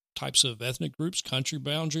all types of ethnic groups, country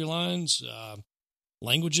boundary lines,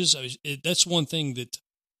 languages. That's one thing that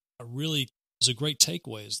really is a great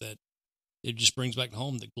takeaway, is that it just brings back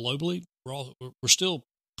home that globally we're still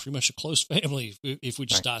pretty much a close family if we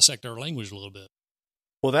just dissect our language a little bit.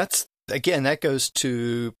 Well, that goes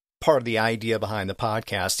to part of the idea behind the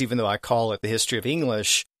podcast. Even though I call it the history of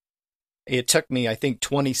English, it took me, I think,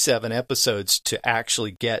 27 episodes to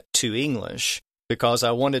actually get to English, because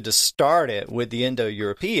I wanted to start it with the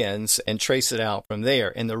Indo-Europeans and trace it out from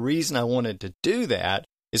there. And the reason I wanted to do that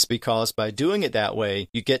is because by doing it that way,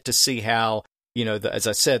 you get to see how, as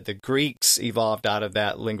I said, the Greeks evolved out of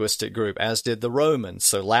that linguistic group, as did the Romans.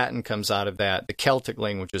 So Latin comes out of that, the Celtic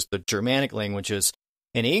languages, the Germanic languages.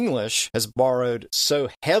 And English has borrowed so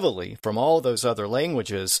heavily from all those other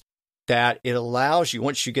languages that it allows you,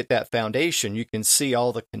 once you get that foundation, you can see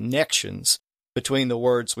all the connections between the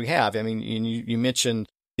words we have. I mean, you mentioned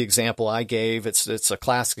the example I gave. It's a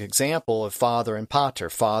classic example of father and pater.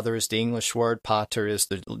 Father is the English word. Pater is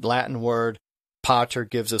the Latin word. Pater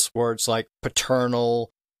gives us words like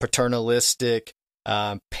paternal, paternalistic,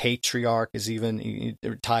 patriarch is even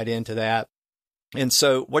tied into that. And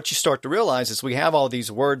so what you start to realize is we have all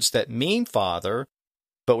these words that mean father,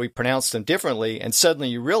 but we pronounce them differently. And suddenly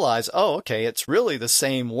you realize, oh, okay, it's really the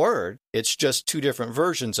same word. It's just two different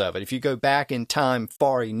versions of it. If you go back in time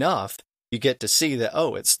far enough, you get to see that,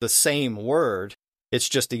 oh, it's the same word. It's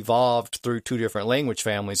just evolved through two different language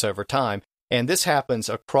families over time. And this happens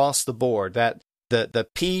across the board. That the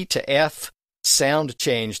P to F sound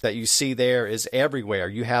change that you see there is everywhere.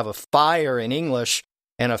 You have a fire in English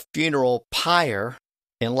and a funeral pyre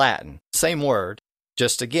in Latin. Same word.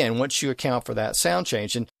 Just again, once you account for that sound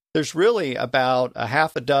change. And there's really about a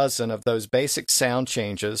half a dozen of those basic sound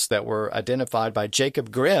changes that were identified by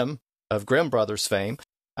Jacob Grimm of Grimm Brothers fame.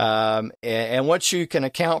 And once you can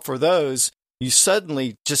account for those, you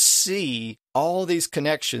suddenly just see all these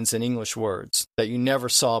connections in English words that you never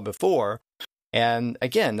saw before. And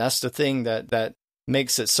again, that's the thing that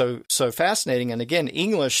makes it so fascinating. And again,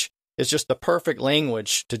 English is just the perfect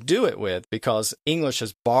language to do it with, because English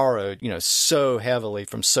has borrowed, so heavily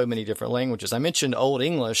from so many different languages. I mentioned Old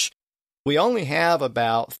English. We only have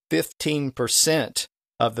about 15%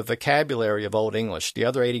 of the vocabulary of Old English. The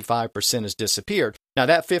other 85% has disappeared. Now,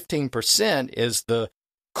 that 15% is the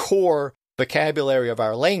core vocabulary of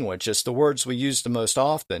our language. It's the words we use the most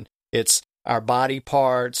often. It's our body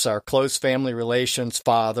parts, our close family relations,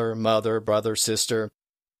 father, mother, brother, sister.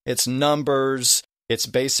 It's numbers. It's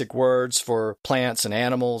basic words for plants and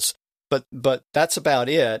animals. But that's about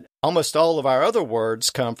it. Almost all of our other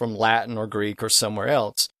words come from Latin or Greek or somewhere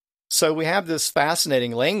else. So we have this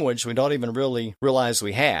fascinating language we don't even really realize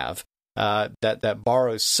we have, that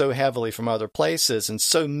borrows so heavily from other places. And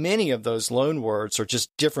so many of those loan words are just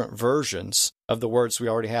different versions of the words we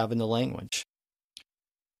already have in the language.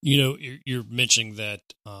 You're mentioning that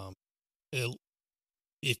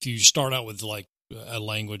if you start out with like a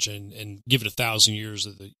language and give it 1,000 years,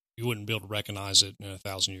 you wouldn't be able to recognize it in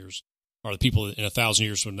 1,000 years, or the people in 1,000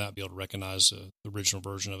 years would not be able to recognize the original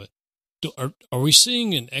version of it. Are we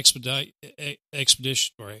seeing an expedition?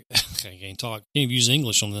 Or I can't talk. Can't even use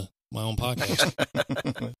English on my own podcast.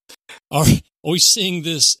 Are we seeing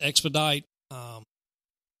this expedite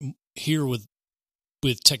here with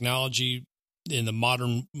technology in the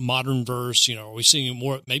modern verse? Are we seeing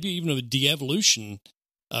more, maybe even a de-evolution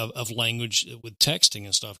of language with texting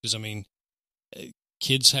and stuff? Because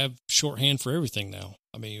kids have shorthand for everything now.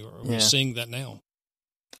 Are we seeing that now?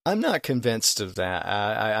 I'm not convinced of that.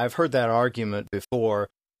 I've heard that argument before.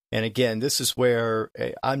 And again, this is where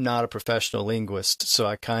I'm not a professional linguist, so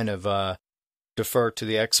I kind of defer to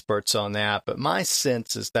the experts on that. But my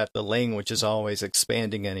sense is that the language is always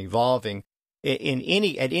expanding and evolving. At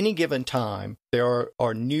any given time, there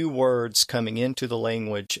are new words coming into the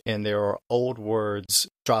language, and there are old words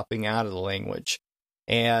dropping out of the language.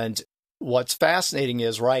 And what's fascinating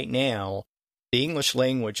is right now, the English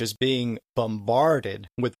language is being bombarded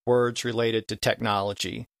with words related to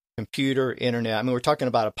technology, computer, internet. We're talking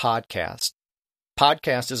about a podcast.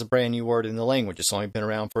 Podcast is a brand new word in the language. It's only been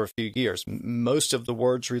around for a few years. Most of the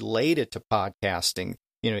words related to podcasting,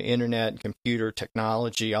 internet, computer,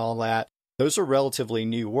 technology, all that, those are relatively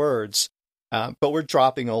new words, but we're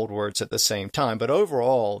dropping old words at the same time. But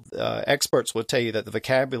overall, experts will tell you that the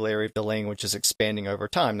vocabulary of the language is expanding over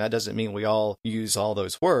time. That doesn't mean we all use all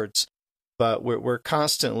those words, but we're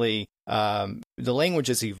constantly, the language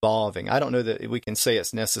is evolving. I don't know that we can say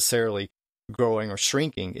it's necessarily growing or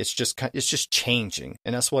shrinking. It's just changing,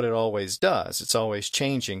 and that's what it always does. It's always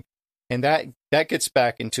changing, and that gets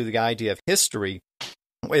back into the idea of history.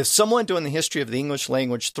 If someone doing the history of the English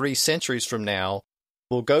language 3 centuries from now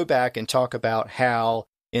will go back and talk about how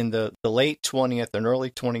in the late 20th and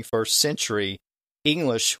early 21st century,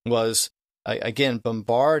 English was again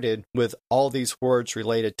bombarded with all these words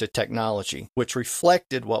related to technology, which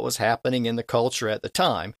reflected what was happening in the culture at the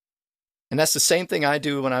time. And that's the same thing I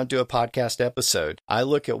do when I do a podcast episode. I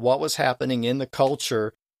look at what was happening in the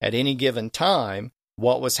culture at any given time,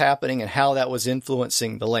 what was happening and how that was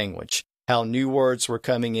influencing the language, how new words were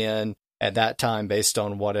coming in at that time based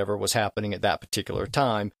on whatever was happening at that particular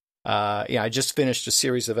time. I just finished a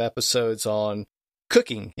series of episodes on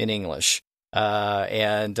cooking in English.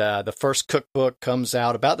 And the first cookbook comes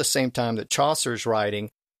out about the same time that Chaucer's writing,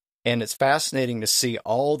 and it's fascinating to see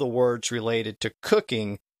all the words related to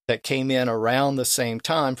cooking that came in around the same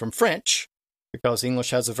time from French, because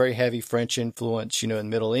English has a very heavy French influence, in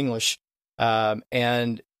Middle English.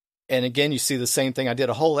 And again, you see the same thing. I did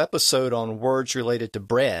a whole episode on words related to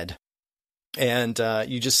bread, and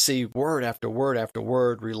you just see word after word after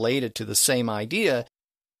word related to the same idea.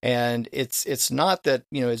 And it's not that,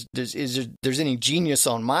 there's any genius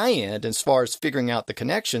on my end as far as figuring out the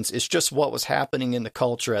connections. It's just what was happening in the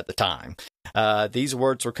culture at the time. These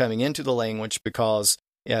words were coming into the language because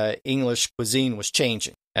English cuisine was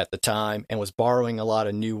changing at the time and was borrowing a lot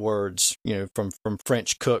of new words, from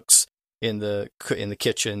French cooks in the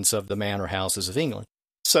kitchens of the manor houses of England.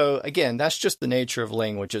 So again, that's just the nature of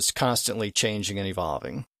language. It's constantly changing and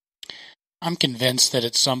evolving. I'm convinced that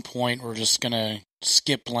at some point we're just going to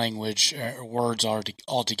skip language words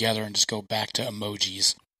altogether and just go back to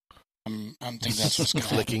emojis. I'm thinking that's what's going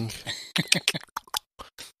to happen.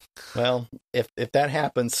 Well, if that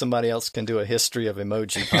happens, somebody else can do a history of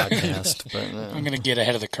emoji podcast. But, I'm going to get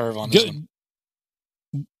ahead of the curve on this one.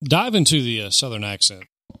 Dive into the Southern accent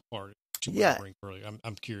part. Yeah,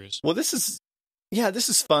 I'm curious. Well, this is Yeah, this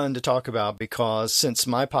is fun to talk about because since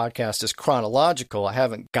my podcast is chronological, I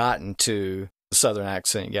haven't gotten to the Southern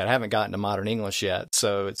accent yet. I haven't gotten to modern English yet,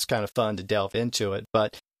 so it's kind of fun to delve into it.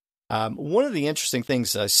 But one of the interesting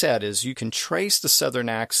things I said is you can trace the Southern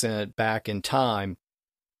accent back in time.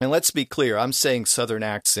 And let's be clear, I'm saying Southern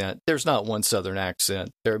accent. There's not one Southern accent.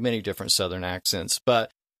 There are many different Southern accents.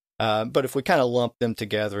 But if we kind of lump them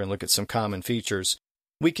together and look at some common features,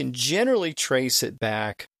 we can generally trace it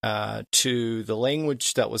back to the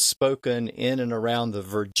language that was spoken in and around the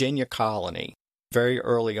Virginia colony very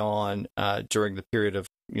early on during the period of,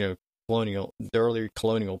 the early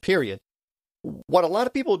colonial period. What a lot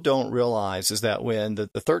of people don't realize is that when the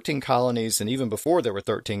 13 colonies, and even before there were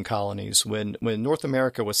 13 colonies, when North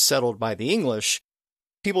America was settled by the English,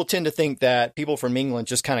 people tend to think that people from England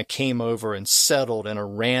just kind of came over and settled in a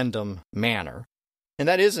random manner. And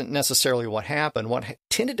that isn't necessarily what happened. What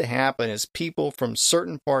tended to happen is people from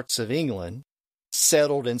certain parts of England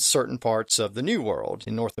settled in certain parts of the New World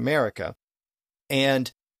in North America.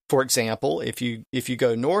 And for example, if you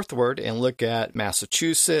go northward and look at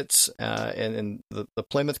Massachusetts and the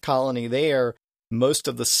Plymouth colony there, most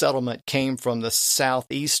of the settlement came from the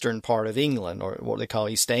southeastern part of England, or what they call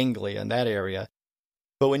East Anglia in that area.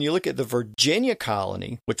 But when you look at the Virginia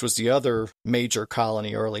colony, which was the other major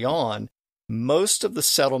colony early on, most of the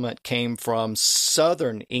settlement came from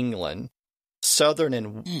southern England, southern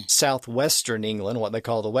and southwestern England, what they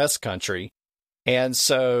call the West Country. And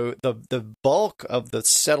so the bulk of the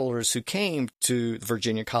settlers who came to the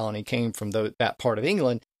Virginia colony came from that part of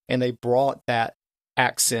England, and they brought that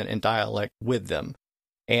accent and dialect with them.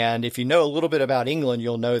 And if you know a little bit about England,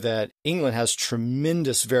 you'll know that England has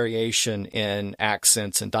tremendous variation in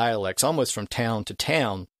accents and dialects, almost from town to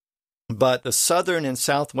town. But the southern and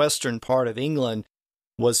southwestern part of England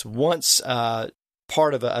was once part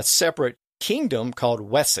of a separate kingdom called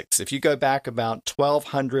Wessex. If you go back about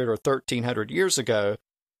 1200 or 1300 years ago,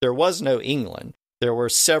 there was no England. There were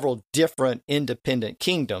several different independent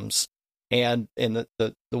kingdoms, and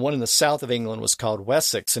the one in the south of England was called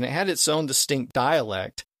Wessex, and it had its own distinct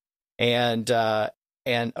dialect.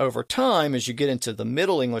 And over time, as you get into the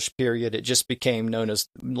Middle English period, it just became known as,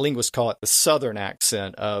 linguists call it the Southern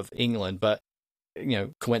accent of England, but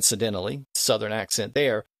coincidentally, Southern accent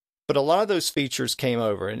there. But a lot of those features came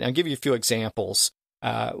over, and I'll give you a few examples.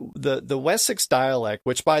 The Wessex dialect,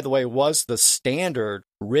 which, by the way, was the standard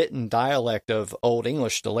written dialect of Old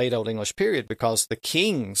English, the late Old English period, because the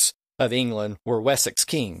kings of England were Wessex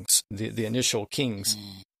kings, the initial kings.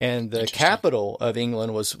 And the capital of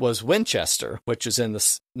England was Winchester, which is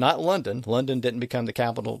not London. London didn't become the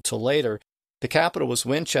capital till later. The capital was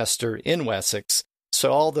Winchester in Wessex.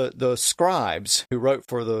 So all the scribes who wrote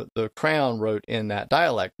for the crown wrote in that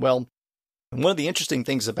dialect. Well, one of the interesting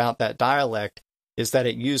things about that dialect is that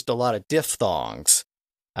it used a lot of diphthongs,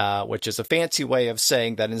 which is a fancy way of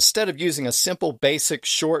saying that instead of using a simple, basic,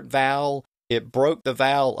 short vowel, it broke the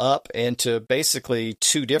vowel up into basically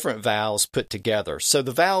two different vowels put together. So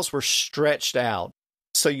the vowels were stretched out.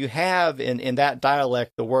 So you have in that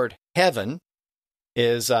dialect the word heaven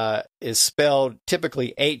is spelled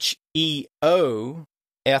typically HEOFAN.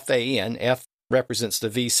 F represents the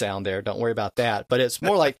V sound there. Don't worry about that. But it's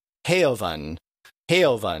more like heaven.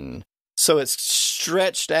 So it's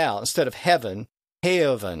stretched out instead of heaven.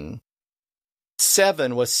 Heaven.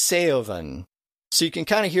 Seven was seven. So you can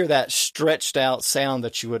kind of hear that stretched out sound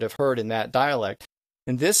that you would have heard in that dialect.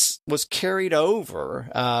 And this was carried over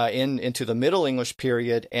into the Middle English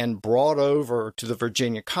period and brought over to the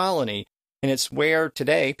Virginia colony. And it's where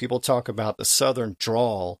today people talk about the Southern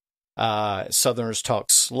drawl. Southerners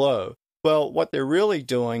talk slow. Well, what they're really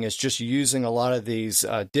doing is just using a lot of these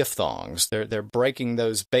diphthongs. They're breaking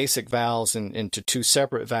those basic vowels into two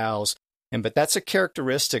separate vowels. But that's a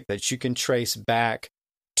characteristic that you can trace back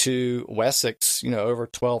to Wessex, over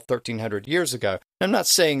 1300 years ago. I'm not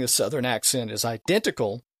saying the Southern accent is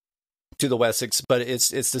identical to the Wessex, but it's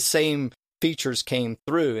the same features came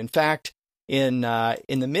through. In fact, in the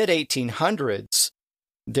mid 1800s,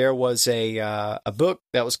 there was a book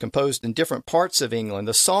that was composed in different parts of England.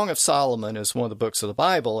 The Song of Solomon is one of the books of the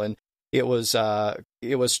Bible, and it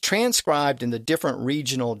was transcribed in the different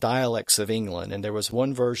regional dialects of England. And there was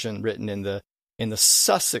one version written in the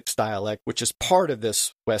Sussex dialect, which is part of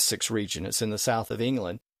this Wessex region. It's in the south of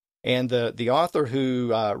England. And the author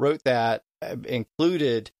who wrote that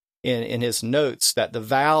included in his notes that the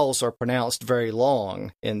vowels are pronounced very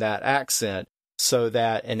long in that accent, so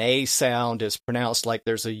that an A sound is pronounced like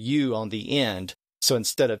there's a U on the end. So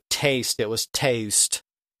instead of taste, it was taste.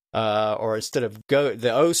 Or instead of goat,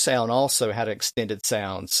 the O sound also had an extended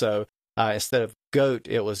sound. So instead of goat,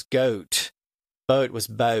 it was goat. Boat was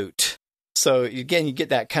boat. So again, you get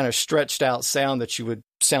that kind of stretched out sound that you would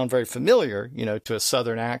sound very familiar, to a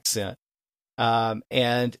Southern accent.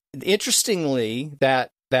 And interestingly, that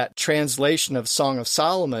translation of Song of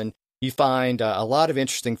Solomon, you find a lot of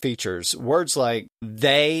interesting features. Words like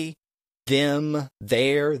they, them,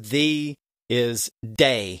 their, thee is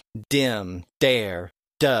day, dim, dare,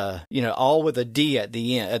 duh, all with a D at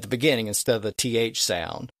the end, at the beginning instead of the TH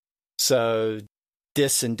sound. So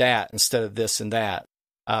this and that instead of this and that.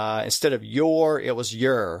 Instead of your, it was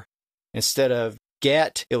your. Instead of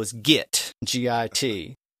get, it was git,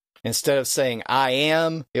 G-I-T. Instead of saying I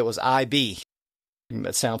am, it was I be.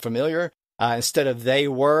 That sound familiar? Instead of they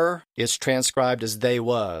were, it's transcribed as they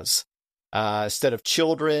was. Instead of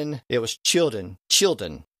children, it was children.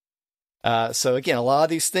 So again, a lot of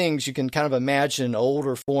these things you can kind of imagine an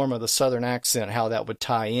older form of the Southern accent, how that would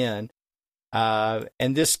tie in.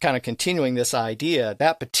 And this kind of continuing this idea,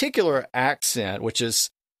 that particular accent, which is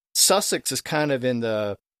Sussex, is kind of in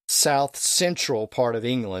the south central part of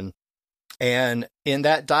England. And in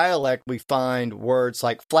that dialect, we find words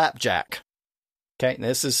like flapjack. Okay, and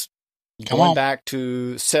this is going back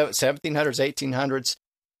to 1700s,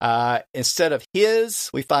 1800s. Instead of his,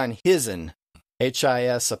 we find his'n,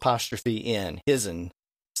 H-I-S''N, his'n,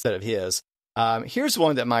 instead of his. Here's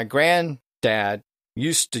one that my granddad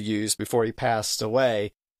used to use before he passed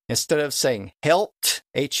away. Instead of saying helped,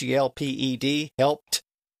 H-E-L-P-E-D, helped,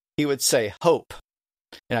 he would say hope.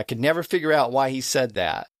 And I could never figure out why he said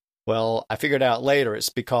that. Well, I figured out later it's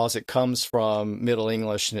because it comes from Middle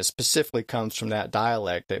English, and it specifically comes from that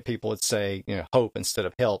dialect that people would say, hope instead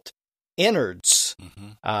of helped. Innards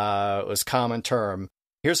was a common term.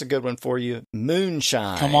 Here's a good one for you.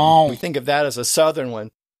 Moonshine. Come on. We think of that as a Southern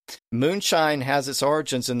one. Moonshine has its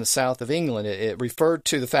origins in the south of England. It referred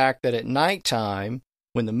to the fact that at nighttime,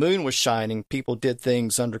 when the moon was shining, people did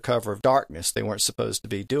things under cover of darkness they weren't supposed to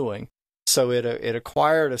be doing. So it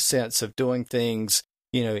acquired a sense of doing things,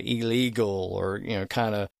 illegal or,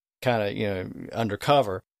 kind of,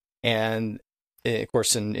 undercover. And of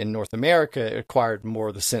course, in North America, it acquired more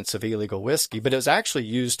of the sense of illegal whiskey, but it was actually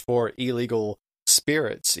used for illegal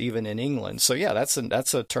spirits, even in England. So yeah, that's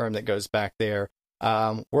a term that goes back there.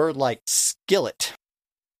 Word like skillet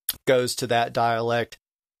goes to that dialect.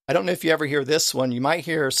 I don't know if you ever hear this one. You might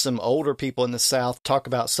hear some older people in the South talk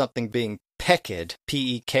about something being pecked,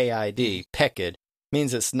 P-E-K-I-D, pecked.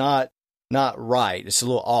 Means it's not right. It's a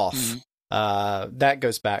little off. Mm-hmm. That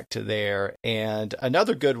goes back to there. And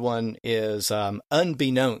another good one is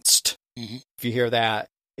unbeknownst. Mm-hmm. If you hear that,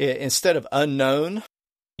 instead of unknown,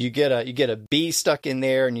 you get a B stuck in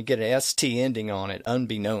there and you get an ST ending on it,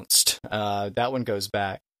 unbeknownst. That one goes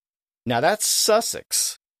back. Now that's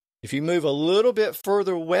Sussex. If you move a little bit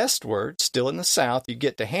further westward, still in the south, you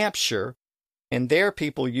get to Hampshire, and there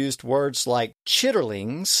people used words like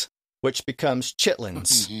chitterlings, which becomes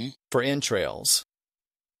chitlins for entrails.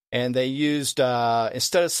 And they used,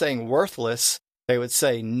 instead of saying worthless, they would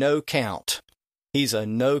say no count. He's a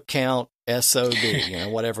no count SOB,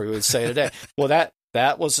 whatever we would say today. Well,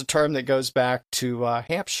 that was a term that goes back to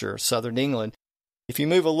Hampshire, southern England. If you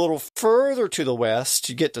move a little further to the west,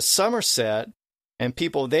 you get to Somerset, and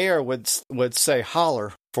people there would say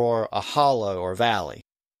holler for a hollow or valley.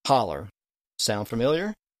 Holler. Sound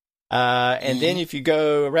familiar? And then if you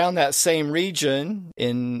go around that same region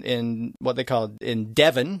in what they call in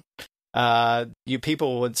Devon, you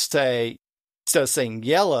people would say, instead of saying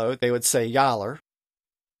yellow, they would say yaller.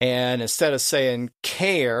 And instead of saying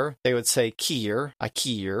care, they would say kier, a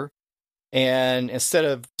kier. And instead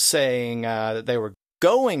of saying that they were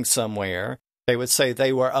going somewhere, they would say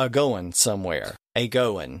they were a-going somewhere.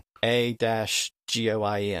 A-going.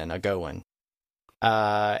 A-G-O-I-N, a-going.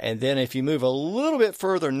 And then if you move a little bit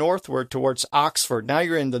further northward towards Oxford, now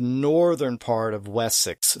you're in the northern part of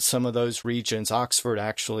Wessex. Some of those regions, Oxford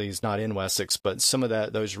actually is not in Wessex, but some of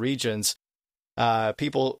those regions,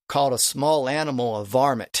 people called a small animal a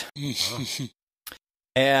varmint.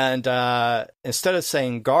 And instead of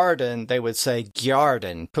saying garden, they would say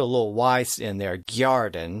gyarden. Put a little Y in there,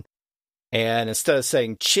 gyarden. And instead of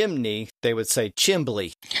saying chimney, they would say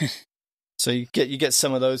chimbly. So you get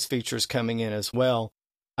some of those features coming in as well.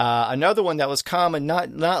 Another one that was common,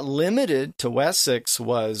 not limited to Wessex,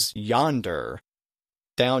 was yonder.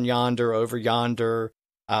 Down yonder, over yonder.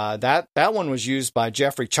 That one was used by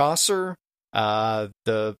Geoffrey Chaucer.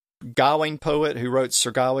 The Gawain poet who wrote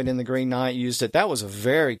Sir Gawain and the Green Knight used it. That was a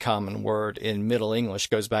very common word in Middle English,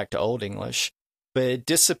 goes back to Old English. But it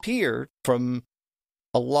disappeared from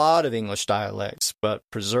a lot of English dialects, but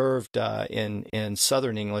preserved in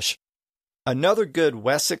Southern English. Another good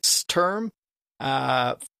Wessex term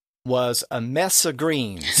was a mess of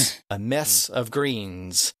greens. A mess of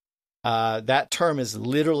greens. That term is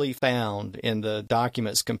literally found in the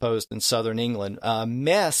documents composed in southern England.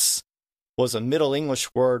 Mess was a Middle English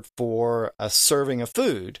word for a serving of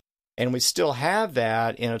food, and we still have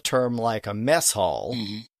that in a term like a mess hall,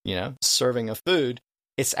 serving of food.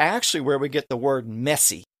 It's actually where we get the word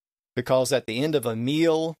messy, because at the end of a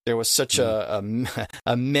meal, there was such a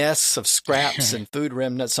mess of scraps and food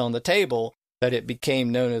remnants on the table that it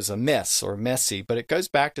became known as a mess or messy. But it goes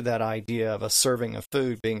back to that idea of a serving of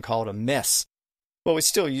food being called a mess. Well, we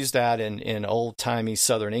still use that in old-timey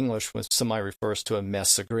Southern English when somebody refers to a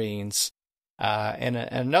mess of greens. And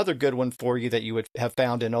another good one for you that you would have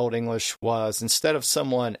found in Old English was, instead of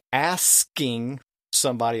someone asking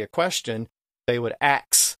somebody a question, they would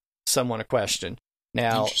ask someone a question.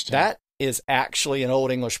 Now, that is actually an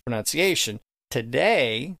Old English pronunciation.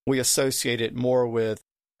 Today, we associate it more with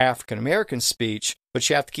African American speech, but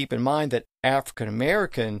you have to keep in mind that African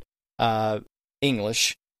American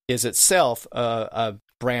English is itself a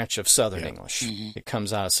branch of Southern English. It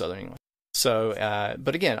comes out of Southern English. So,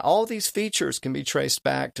 but again, all these features can be traced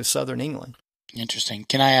back to Southern England. Interesting.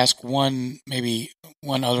 Can I ask maybe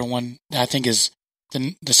one other one that I think is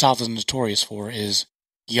the South is notorious for is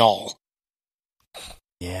y'all.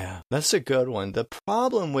 Yeah, that's a good one. The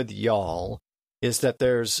problem with y'all is that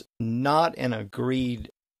there's not an agreed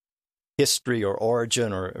history or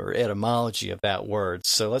origin or etymology of that word.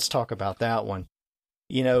 So let's talk about that one.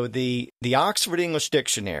 The Oxford English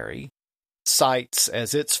Dictionary cites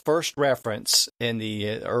as its first reference in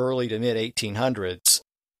the early to mid 1800s.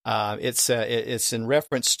 It's in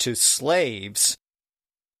reference to slaves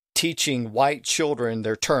teaching white children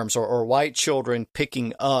their terms, or white children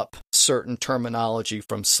picking up certain terminology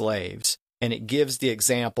from slaves. And it gives the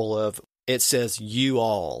example of, it says you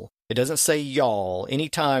all. It doesn't say y'all.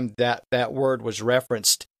 Anytime that word was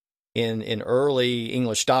referenced in early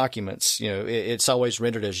English documents, it's always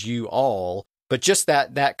rendered as you all. But just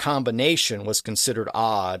that combination was considered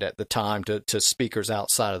odd at the time to speakers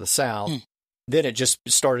outside of the South. Then it just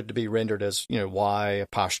started to be rendered as,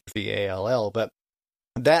 Y''ALL. But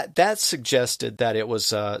that suggested that it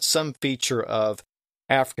was some feature of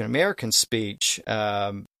African American speech,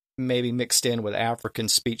 maybe mixed in with African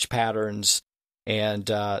speech patterns, and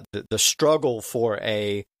the struggle for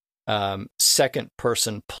a second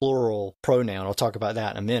person plural pronoun. I'll talk about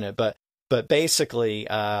that in a minute. But basically,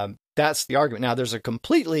 that's the argument. Now, there's a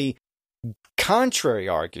completely contrary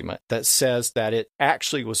argument that says that it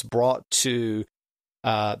actually was brought to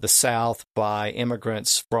the South by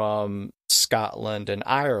immigrants from Scotland and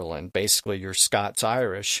Ireland, basically your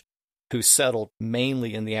Scots-Irish, who settled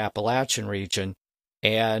mainly in the Appalachian region.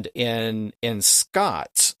 And in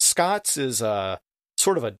Scots is a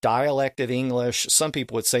sort of a dialect of English. Some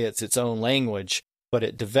people would say it's its own language, but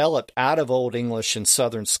it developed out of Old English in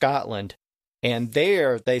southern Scotland. And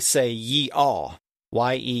there they say ye-aw,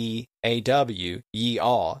 Y-E-A-W,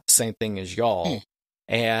 ye-aw, same thing as y'all.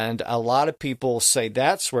 And a lot of people say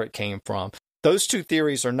that's where it came from. Those two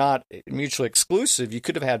theories are not mutually exclusive. You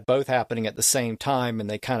could have had both happening at the same time, and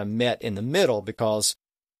they kind of met in the middle, because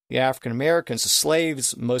the African Americans, the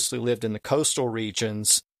slaves, mostly lived in the coastal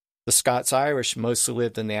regions. The Scots-Irish mostly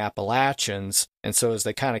lived in the Appalachians. And so as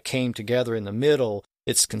they kind of came together in the middle,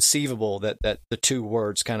 it's conceivable that the two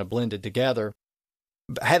words kind of blended together.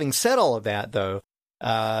 But having said all of that, though,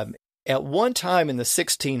 at one time in the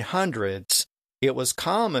 1600s, it was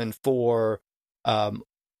common for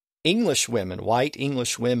English women, white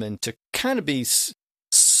English women, to kind of be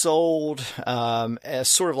sold as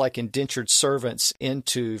sort of like indentured servants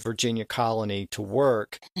into Virginia colony to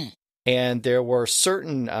work. And there were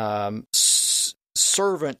certain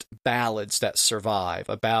servant ballads that survive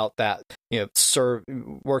about that,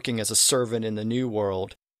 working as a servant in the New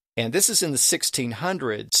World. And this is in the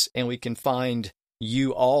 1600s, and we can find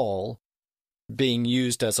you all being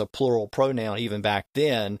used as a plural pronoun even back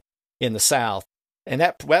then in the South. And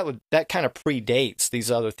that kind of predates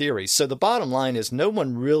these other theories. So the bottom line is no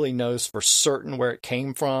one really knows for certain where it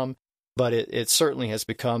came from, but it certainly has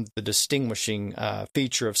become the distinguishing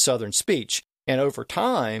feature of Southern speech. And over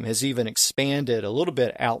time has even expanded a little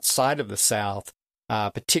bit outside of the South,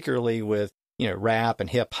 particularly with, rap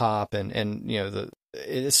and hip hop and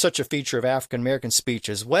it's such a feature of African American speech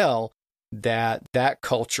as well, that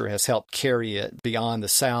culture has helped carry it beyond the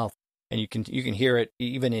South. And you can hear it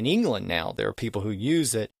even in England now. There are people who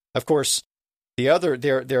use it. Of course, there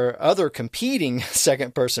are other competing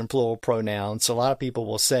second person plural pronouns. So a lot of people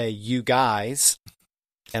will say you guys.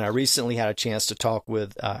 And I recently had a chance to talk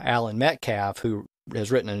with Alan Metcalf, who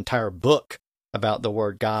has written an entire book about the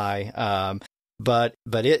word guy. But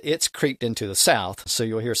it's creeped into the South. So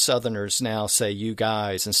you'll hear Southerners now say you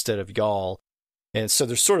guys instead of y'all. And so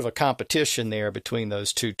there's sort of a competition there between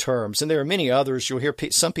those two terms. And there are many others. You'll hear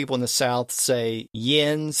some people in the South say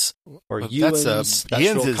yens or yuans. That's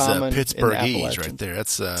yens is Pittsburghese right there.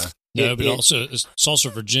 That's it's also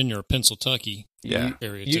Virginia or Pennsylvania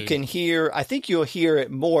area too. You can hear, I think you'll hear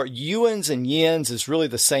it more. Yuans and yens is really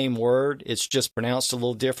the same word. It's just pronounced a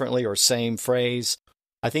little differently, or same phrase.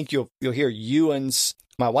 I think you'll hear yuans.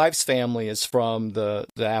 My wife's family is from the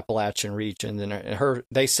Appalachian region, and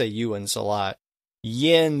they say yuans a lot.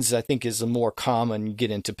 Yens, I think, is the more common. You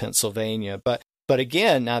get into Pennsylvania, but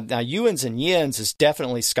again, now yuans and yens is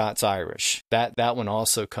definitely Scots Irish. That one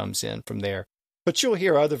also comes in from there. But you'll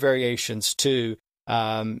hear other variations too.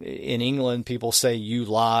 In England, people say you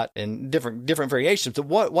lot, and different variations.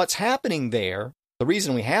 But what's happening there? The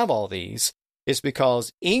reason we have all these is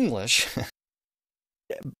because English,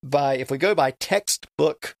 if we go by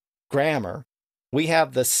textbook grammar, we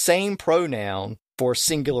have the same pronoun for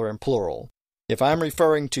singular and plural. If I'm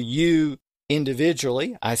referring to you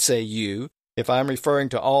individually, I say you. If I'm referring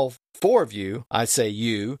to all four of you, I say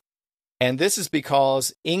you. And this is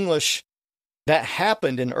because English, that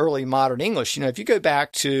happened in early modern English. If you go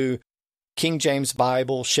back to King James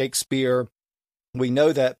Bible, Shakespeare, we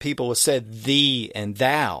know that people have said thee and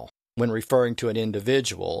thou when referring to an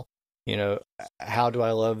individual. How do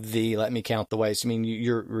I love thee? Let me count the ways.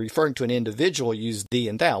 You're referring to an individual, use thee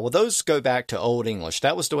and thou. Well, those go back to Old English.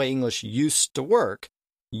 That was the way English used to work.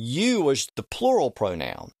 You was the plural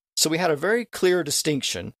pronoun. So we had a very clear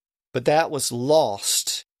distinction, but that was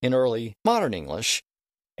lost in early modern English.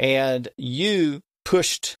 And you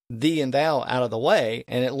pushed thee and thou out of the way,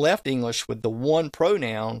 and it left English with the one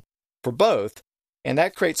pronoun for both. And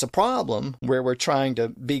that creates a problem where we're trying to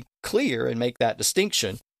be clear and make that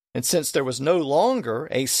distinction. And since there was no longer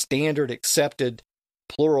a standard accepted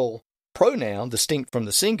plural pronoun distinct from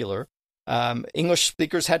the singular, English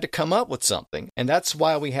speakers had to come up with something. And that's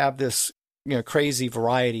why we have this crazy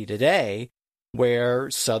variety today, where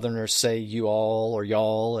Southerners say you all or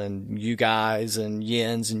y'all, and you guys, and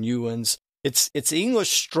yens and yuans. It's English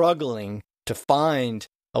struggling to find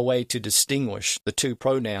a way to distinguish the two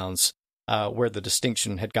pronouns where the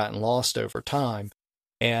distinction had gotten lost over time.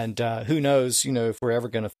 And who knows, if we're ever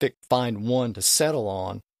going to find one to settle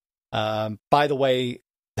on. By the way,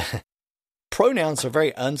 pronouns are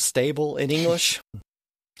very unstable in English.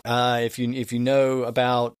 If you know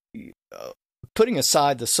about putting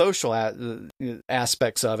aside the social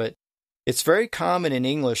aspects of it, it's very common in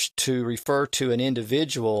English to refer to an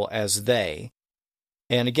individual as they.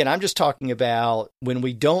 And again, I'm just talking about when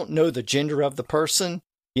we don't know the gender of the person.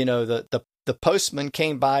 The postman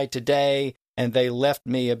came by today and they left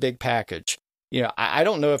me a big package. I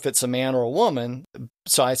don't know if it's a man or a woman,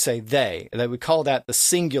 so I say they. They would call that the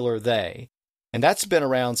singular they. And that's been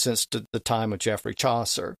around since the time of Geoffrey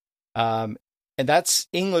Chaucer. And that's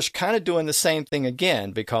English kind of doing the same thing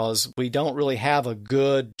again, because we don't really have a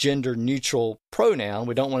good gender-neutral pronoun.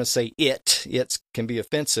 We don't want to say it. It can be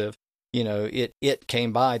offensive. It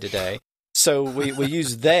came by today. So we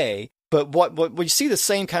use they. But what we see the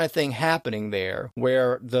same kind of thing happening there,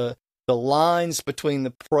 where the lines between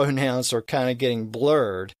the pronouns are kind of getting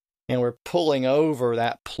blurred, and we're pulling over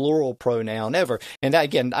that plural pronoun ever. And that,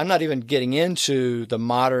 again, I'm not even getting into the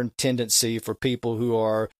modern tendency for people who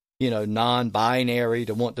are, non-binary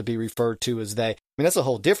to want to be referred to as they. That's a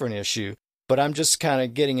whole different issue. But I'm just kind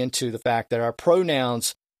of getting into the fact that our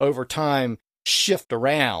pronouns over time shift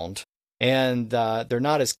around, and they're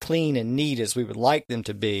not as clean and neat as we would like them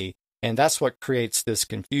to be. And that's what creates this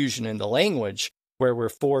confusion in the language, where we're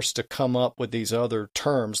forced to come up with these other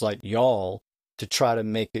terms like y'all to try to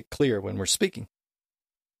make it clear when we're speaking.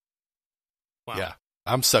 Wow. Yeah,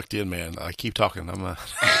 I'm sucked in, man. I keep talking. I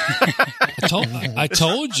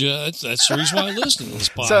told you that's the reason why I listen to this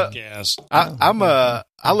podcast. So,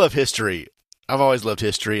 I love history. I've always loved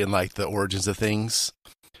history and like the origins of things.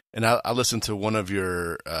 And I listened to one of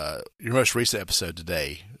your most recent episode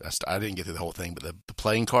today. I didn't get through the whole thing, but the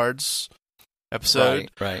playing cards episode,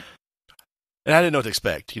 right? And I didn't know what to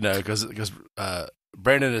expect, because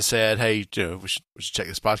Brandon has said, "Hey, we should check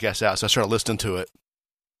this podcast out." So I started listening to it,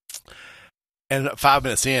 and 5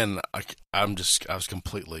 minutes in, I was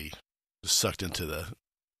completely sucked into the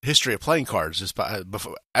history of playing cards, just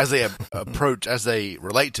as they approach, as they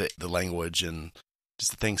relate to the language and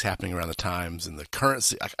just the things happening around the times and the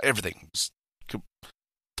currency, everything. Just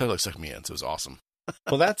totally sucked me in. So it was awesome.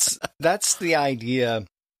 Well, that's the idea.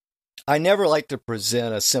 I never like to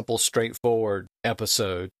present a simple, straightforward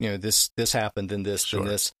episode. This happened, then this, Sure. then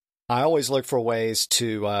this. I always look for ways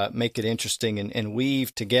to make it interesting and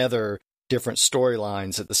weave together different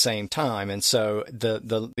storylines at the same time. And so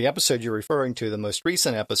the episode you're referring to, the most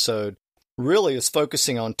recent episode, really is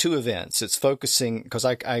focusing on two events. It's focusing because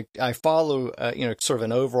I follow sort of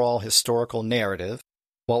an overall historical narrative,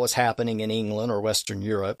 what was happening in England or Western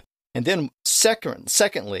Europe, and then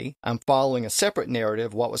secondly, I'm following a separate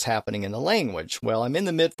narrative, what was happening in the language. Well, I'm in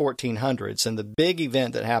the mid 1400s, and the big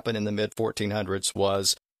event that happened in the mid 1400s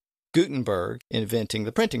was Gutenberg inventing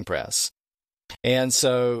the printing press. And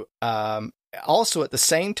so, also at the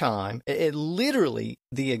same time, it literally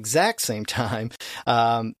the exact same time,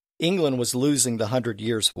 England was losing the 100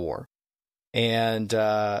 Years' War. And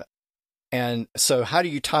so how do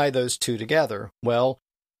you tie those two together? Well,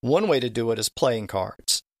 one way to do it is playing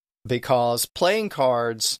cards. Because playing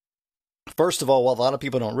cards, first of all, what a lot of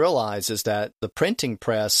people don't realize is that the printing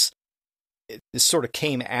press it sort of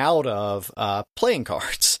came out of playing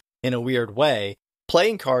cards in a weird way.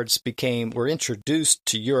 Playing cards were introduced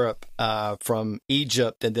to Europe from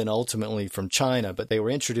Egypt and then ultimately from China, but they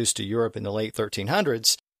were introduced to Europe in the late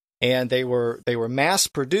 1300s, and they were mass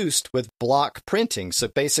produced with block printing. So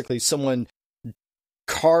basically, someone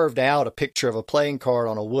carved out a picture of a playing card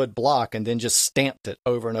on a wood block and then just stamped it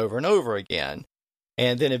over and over and over again.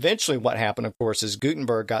 And then eventually, what happened, of course, is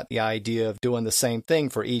Gutenberg got the idea of doing the same thing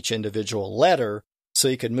for each individual letter. So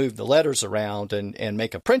he could move the letters around and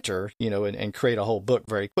make a printer, and create a whole book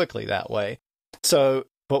very quickly that way. So,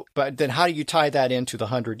 but then how do you tie that into the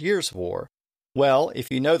 100 Years' War? Well, if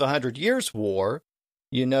you know the 100 Years' War,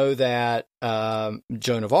 you know that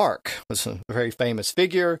Joan of Arc was a very famous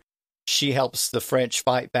figure. She helps the French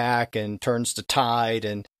fight back and turns the tide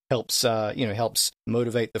and helps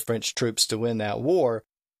motivate the French troops to win that war.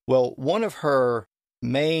 Well, one of her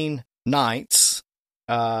main knights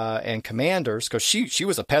and commanders, because she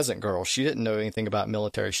was a peasant girl. She didn't know anything about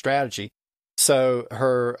military strategy. So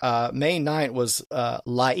her main knight was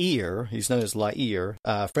Laire. He's known as Laire,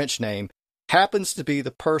 French name, happens to be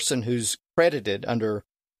the person who's credited under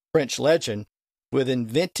French legend with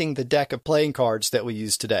inventing the deck of playing cards that we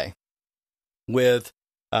use today, with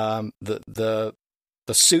the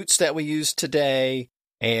suits that we use today,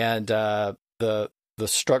 and the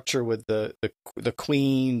structure with the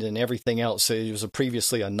queen and everything else. So it was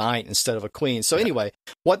previously a knight instead of a queen. So anyway,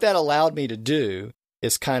 what that allowed me to do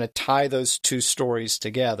is kind of tie those two stories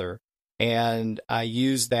together. And I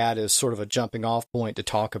use that as sort of a jumping off point to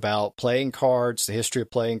talk about playing cards, the history of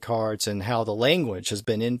playing cards, and how the language has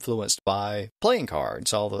been influenced by playing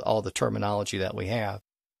cards, all the terminology that we have.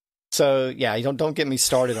 So yeah, you don't get me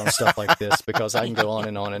started on stuff like this because I can go on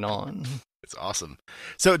and on and on. It's awesome.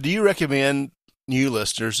 So do you recommend new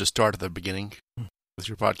listeners to start at the beginning with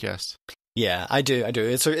your podcast? Yeah, I do.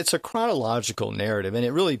 It's a chronological narrative, and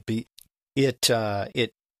it really it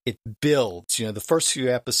builds. The first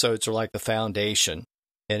few episodes are like the foundation,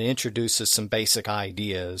 and it introduces some basic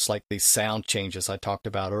ideas like these sound changes I talked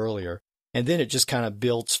about earlier, and then it just kind of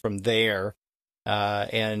builds from there.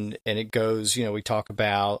 And it goes. We talk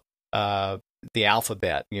about the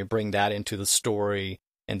alphabet. Bring that into the story.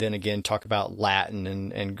 And then again, talk about Latin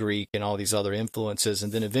and Greek and all these other influences.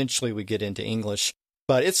 And then eventually we get into English.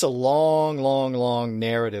 But it's a long, long, long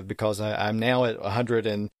narrative because I'm now at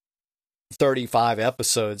 135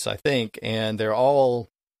 episodes, I think. And they're all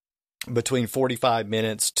between 45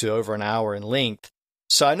 minutes to over an hour in length.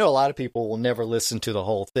 So I know a lot of people will never listen to the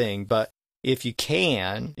whole thing. But if you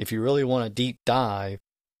really want a deep dive,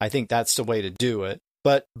 I think that's the way to do it.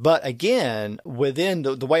 But again, within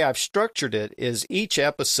the way I've structured it is each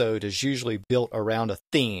episode is usually built around a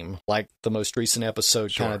theme, like the most recent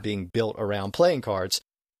episode kind of being built around playing cards.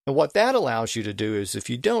 And what that allows you to do is if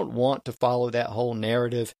you don't want to follow that whole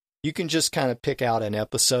narrative, you can just kind of pick out an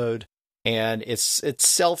episode, and it's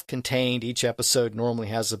self-contained. Each episode normally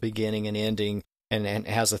has a beginning and ending and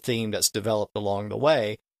has a theme that's developed along the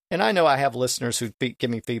way. And I know I have listeners who give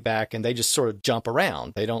me feedback and they just sort of jump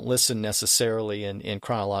around. They don't listen necessarily in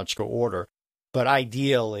chronological order. But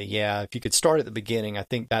ideally, yeah, if you could start at the beginning, I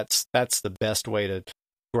think that's the best way to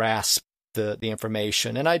grasp the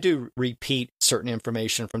information. And I do repeat certain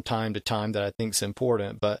information from time to time that I think is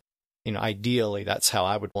important. But, ideally, that's how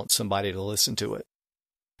I would want somebody to listen to it.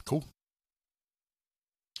 Cool.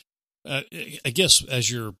 I guess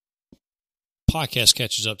as your podcast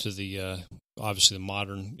catches up to the obviously the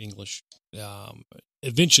modern English,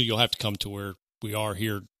 eventually you'll have to come to where we are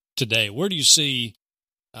here today. Where do you see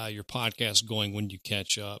your podcast going when you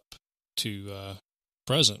catch up to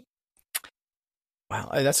present? Wow,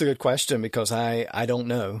 that's a good question because I don't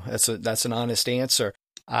know. That's an honest answer.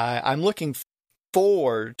 I'm looking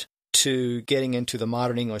forward to getting into the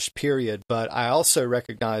modern English period, but I also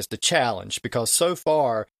recognize the challenge because so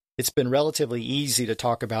far it's been relatively easy to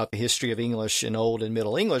talk about the history of English in Old and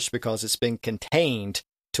Middle English because it's been contained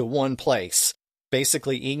to one place.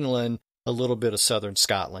 Basically, England a little bit of southern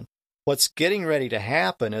Scotland. What's getting ready to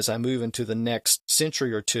happen as I move into the next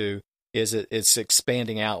century or two is it's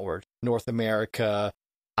expanding outward. North America,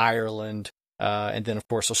 Ireland, and then, of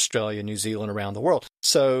course, Australia, New Zealand, around the world.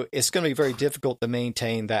 So it's going to be very difficult to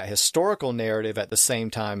maintain that historical narrative at the same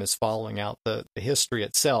time as following out the history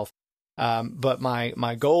itself. But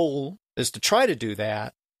my goal is to try to do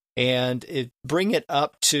that and bring it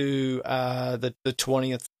up to the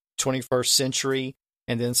 20th, 21st century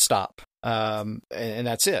and then stop. And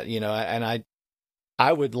that's it, and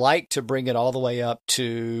I would like to bring it all the way up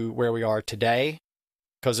to where we are today,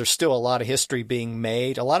 because there's still a lot of history being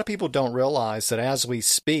made. A lot of people don't realize that as we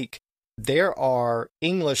speak, there are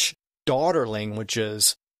English daughter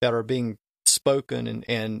languages that are being spoken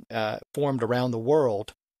and formed around the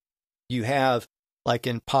world. You have, like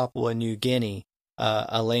in Papua New Guinea,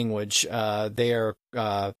 a language there,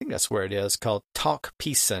 I think that's where it is, called Talk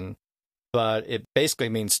Pisan, but it basically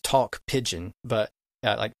means talk pidgin, but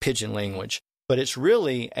like pidgin language. But it's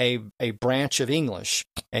really a branch of English.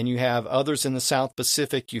 And you have others in the South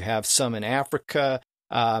Pacific. You have some in Africa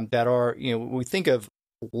that are, we think of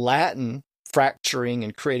Latin fracturing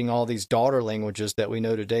and creating all these daughter languages that we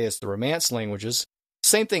know today as the Romance languages.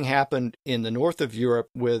 Same thing happened in the north of Europe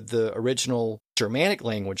with the original Germanic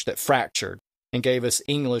language that fractured and gave us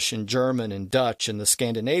English and German and Dutch and the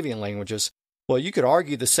Scandinavian languages. Well, you could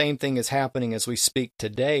argue the same thing is happening as we speak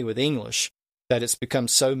today with English, that it's become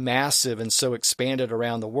so massive and so expanded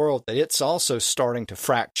around the world that it's also starting to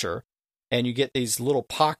fracture. And you get these little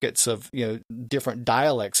pockets of, different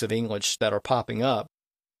dialects of English that are popping up.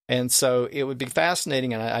 And so it would be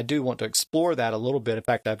fascinating, and I do want to explore that a little bit. In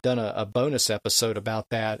fact, I've done a bonus episode about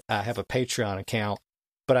that. I have a Patreon account,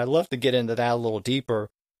 but I'd love to get into that a little deeper.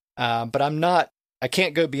 But I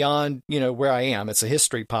can't go beyond, where I am. It's a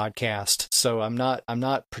history podcast, so I'm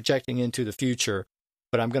not projecting into the future,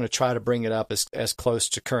 but I'm going to try to bring it up as close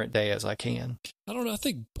to current day as I can. I don't know.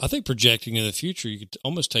 I think projecting in the future, you could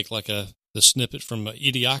almost take like the snippet from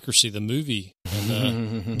Idiocracy, the movie,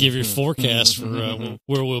 and give your forecast for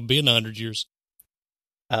where we'll be in 100 years.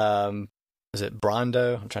 Is it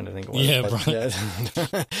Brondo? I'm trying to think of what it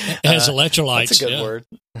has electrolytes. That's a good word.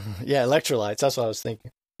 Yeah, electrolytes. That's what I was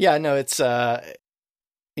thinking. Yeah, no, it's,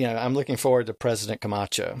 I'm looking forward to President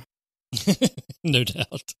Camacho. No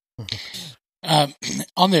doubt.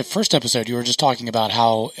 On the first episode, you were just talking about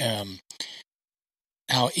how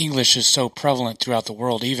English is so prevalent throughout the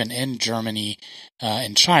world, even in Germany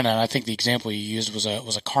and China. And I think the example you used was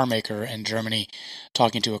a car maker in Germany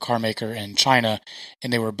talking to a car maker in China,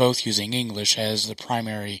 and they were both using English as the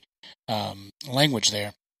primary language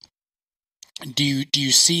there. Do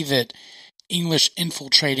you see that English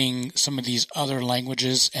infiltrating some of these other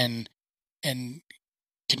languages and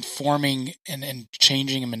conforming and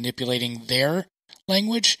changing and manipulating their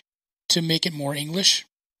language to make it more English?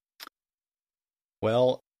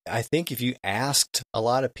 Well, I think if you asked a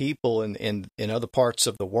lot of people in other parts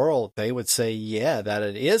of the world, they would say, yeah, that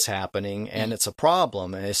it is happening and it's a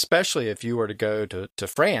problem. And especially if you were to go to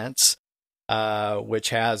France, which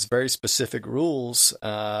has very specific rules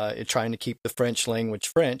in trying to keep the French language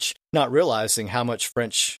French, not realizing how much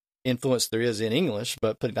French influence there is in English,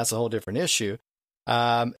 but that's a whole different issue.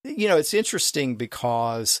 It's interesting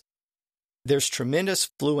because there's tremendous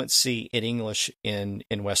fluency in English in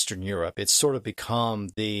Western Europe. It's sort of become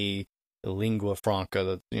the lingua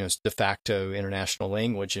franca, the de facto international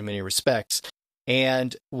language in many respects.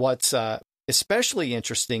 And what's especially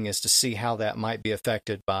interesting is to see how that might be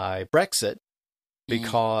affected by Brexit,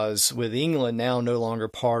 because with England now no longer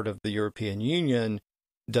part of the European Union,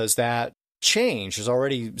 does that change? There's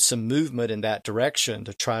already some movement in that direction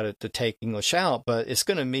to try to take English out, but it's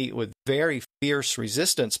going to meet with very fierce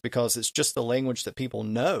resistance because it's just the language that people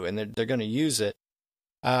know and they're going to use it.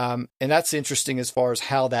 And that's interesting as far as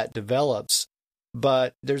how that develops.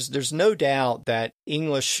 But there's no doubt that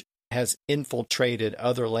English has infiltrated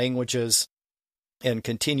other languages and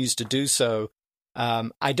continues to do so.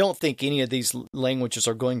 I don't think any of these languages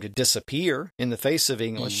are going to disappear in the face of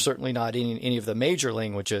English, certainly not any of the major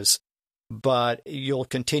languages. But you'll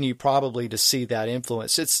continue probably to see that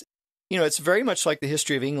influence. It's very much like the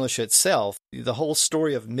history of English itself. The whole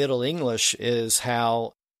story of Middle English is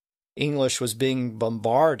how English was being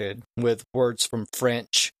bombarded with words from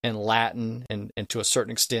French and Latin and to a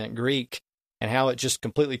certain extent Greek, and how it just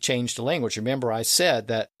completely changed the language. Remember, I said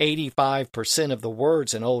that 85% of the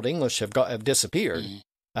words in Old English have disappeared.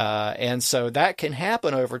 And so that can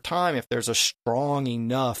happen over time if there's a strong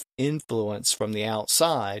enough influence from the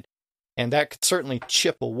outside. And that could certainly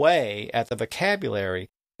chip away at the vocabulary.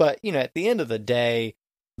 But, at the end of the day,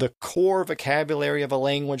 the core vocabulary of a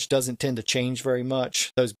language doesn't tend to change very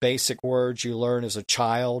much. Those basic words you learn as a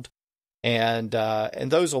child, and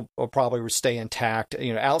those will probably stay intact.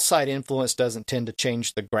 Outside influence doesn't tend to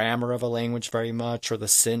change the grammar of a language very much or the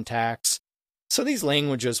syntax. So these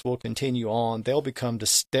languages will continue on. They'll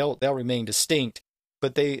remain distinct,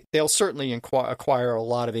 but they'll certainly acquire a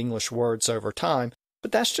lot of English words over time.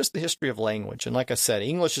 But that's just the history of language. And like I said,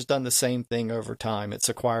 English has done the same thing over time. It's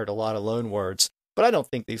acquired a lot of loan words, but I don't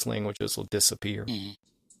think these languages will disappear. Mm-hmm.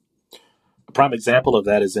 A prime example of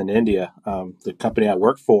that is in India. The company I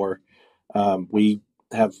work for, we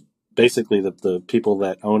have basically the people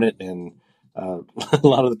that own it, and a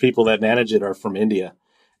lot of the people that manage it are from India.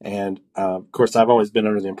 And of course, I've always been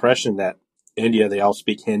under the impression that India, they all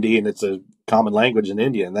speak Hindi, and it's a common language in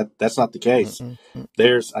India, and that's not the case.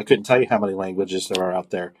 Mm-hmm. I couldn't tell you how many languages there are out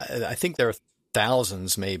there. I think there are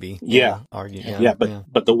thousands, maybe. Yeah.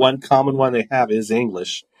 But the one common one they have is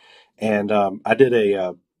English. And I did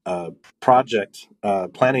a project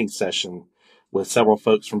planning session with several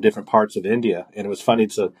folks from different parts of India, and it was funny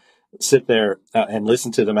to sit there and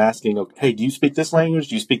listen to them asking, hey, do you speak this language?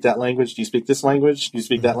 Do you speak that language? Do you speak this language? Do you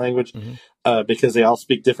speak that language? Mm-hmm. Because they all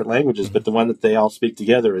speak different languages, but the one that they all speak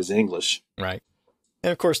together is English. Right.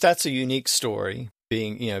 And of course, that's a unique story,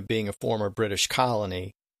 being a former British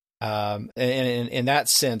colony. And in that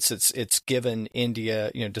sense, it's given India,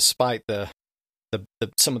 despite the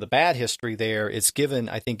some of the bad history there, it's given,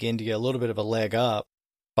 I think, India a little bit of a leg up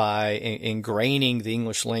by ingraining the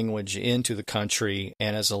English language into the country,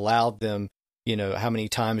 and has allowed them, how many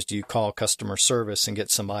times do you call customer service and get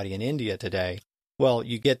somebody in India today? Well,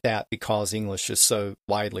 you get that because English is so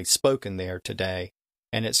widely spoken there today,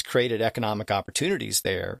 and it's created economic opportunities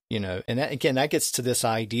there, and that, again, that gets to this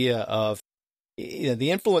idea of,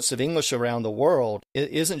 the influence of English around the world. It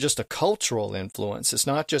isn't just a cultural influence. It's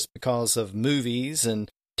not just because of movies and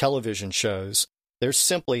television shows. There's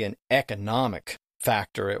simply an economic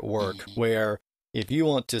factor at work where if you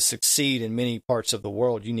want to succeed in many parts of the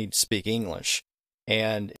world, you need to speak English.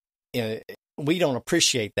 And we don't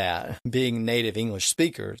appreciate that, being native English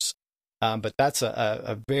speakers. But that's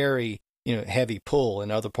a very heavy pull in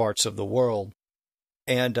other parts of the world.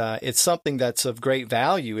 And it's something that's of great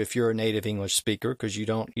value if you're a native English speaker, because you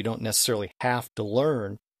don't necessarily have to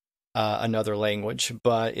learn another language.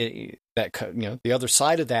 But the other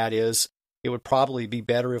side of that is, it would probably be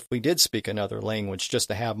better if we did speak another language, just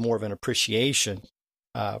to have more of an appreciation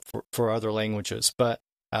for other languages. But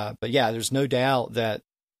yeah, there's no doubt that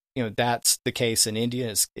that's the case in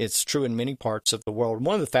India. It's true in many parts of the world.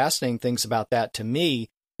 One of the fascinating things about that, to me,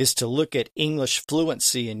 is to look at English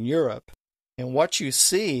fluency in Europe. And what you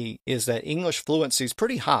see is that English fluency is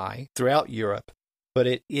pretty high throughout Europe, but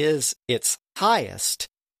it is its highest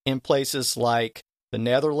in places like the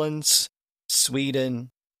Netherlands, Sweden,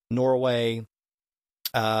 Norway,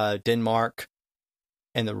 Denmark.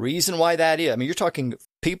 And the reason why that is, you're talking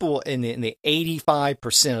people in the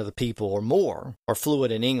 85% of the people or more are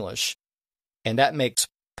fluent in English. And that makes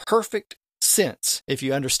perfect sense if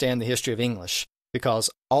you understand the history of English, because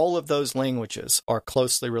all of those languages are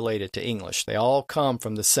closely related to English. They all come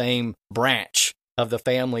from the same branch of the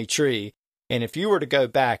family tree. And if you were to go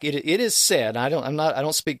back, it is said, I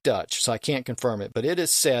don't speak Dutch, so I can't confirm it, but it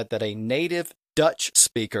is said that a native Dutch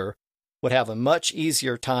speaker would have a much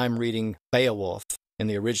easier time reading Beowulf in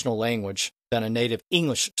the original language than a native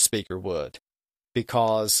English speaker would,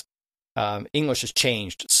 because English has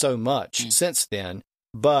changed so much since then,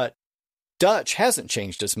 but Dutch hasn't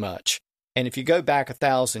changed as much. And if you go back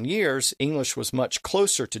 1,000 years, English was much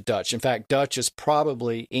closer to Dutch. In fact, Dutch is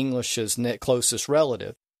probably English's closest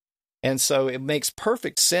relative. And so it makes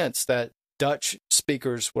perfect sense that Dutch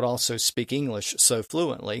speakers would also speak English so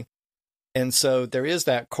fluently. And so there is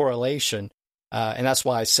that correlation. And that's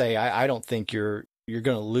why I say I don't think you're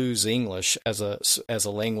going to lose English as a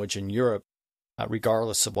language in Europe,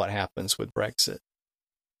 regardless of what happens with Brexit.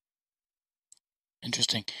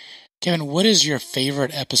 Interesting. Kevin, what is your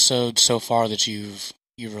favorite episode so far that you've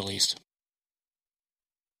released?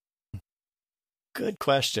 Good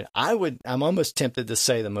question. I'm almost tempted to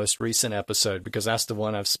say the most recent episode, because that's the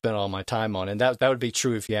one I've spent all my time on. And that would be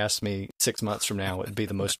true if you asked me 6 months from now, it would be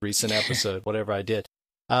the most recent episode, whatever I did.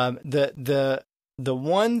 The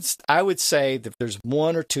ones I would say that there's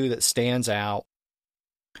one or two that stands out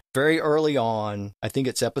very early on. I think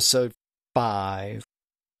it's episode 5.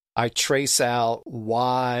 I trace out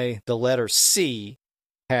why the letter C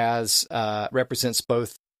represents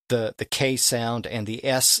both the K sound and the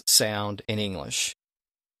S sound in English.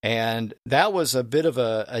 And that was a bit of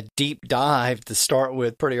a deep dive to start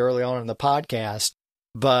with pretty early on in the podcast.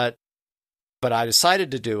 But but I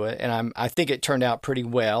decided to do it, and I think it turned out pretty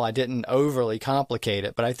well. I didn't overly complicate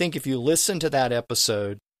it, but I think if you listen to that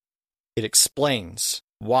episode, it explains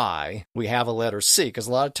why we have a letter C. Because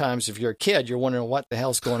a lot of times, if you're a kid, you're wondering what the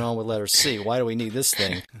hell's going on with letter C. Why do we need this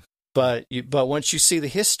thing? But once you see the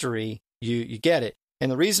history, you get it.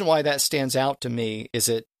 And the reason why that stands out to me is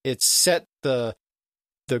it set the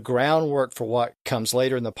groundwork for what comes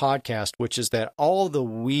later in the podcast, which is that all the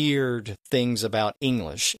weird things about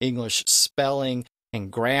English spelling and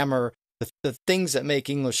grammar, the things that make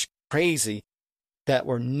English crazy that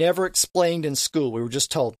were never explained in school. We were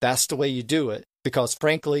just told that's the way you do it because,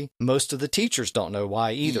 frankly, most of the teachers don't know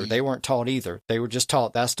why either. They weren't taught either. They were just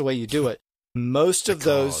taught that's the way you do it. Most of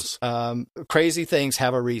those crazy things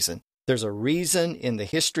have a reason. There's a reason in the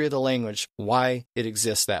history of the language why it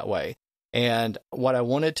exists that way. And what I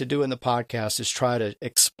wanted to do in the podcast is try to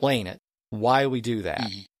explain it, why we do that.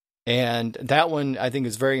 And that one I think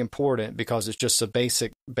is very important because it's just a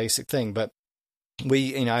basic thing. But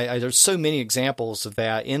there's so many examples of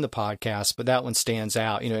that in the podcast, but that one stands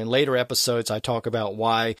out. In later episodes, I talk about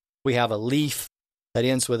why we have a leaf that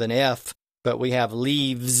ends with an F, but we have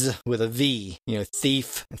leaves with a V,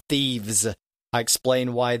 thief, thieves. I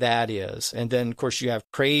explain why that is. And then, of course, you have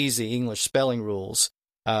crazy English spelling rules.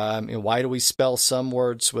 Why do we spell some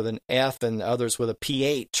words with an F and others with a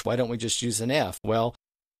PH? Why don't we just use an F? Well,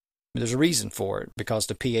 there's a reason for it, because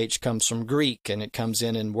the PH comes from Greek, and it comes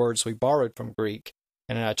in words we borrowed from Greek.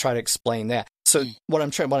 And I try to explain that. So what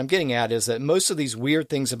I'm getting at is that most of these weird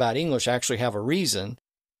things about English actually have a reason.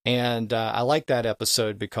 And I like that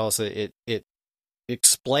episode because it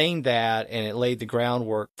explained that, and it laid the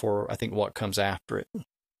groundwork for, I think, what comes after it.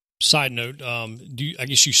 Side note, I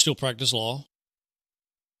guess you still practice law?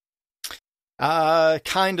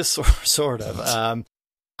 Kind of, sort of.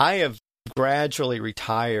 I have gradually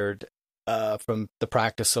retired from the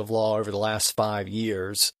practice of law over the last 5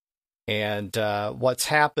 years. And what's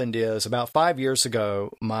happened is about 5 years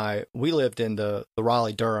ago, we lived in the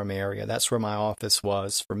Raleigh-Durham area. That's where my office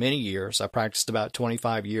was for many years. I practiced about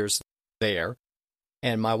 25 years there.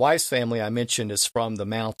 And my wife's family, I mentioned, is from the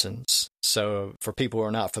mountains. So for people who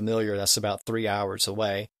are not familiar, that's about 3 hours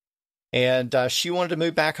away. And she wanted to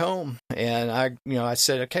move back home. And I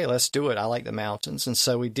said, okay, let's do it. I like the mountains. And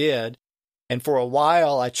so we did. And for a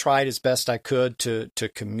while, I tried as best I could to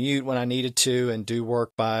commute when I needed to and do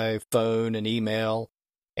work by phone and email.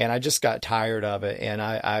 And I just got tired of it. And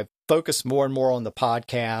I focused more and more on the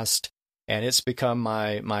podcast, and it's become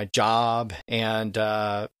my job. And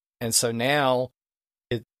so now,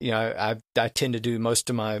 I tend to do most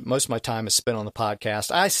of my time is spent on the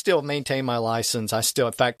podcast. I still maintain my license.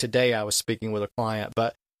 In fact, today I was speaking with a client,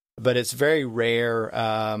 but it's very rare.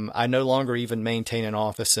 I no longer even maintain an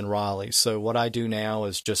office in Raleigh. So what I do now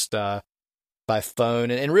is just by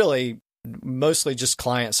phone, and really mostly just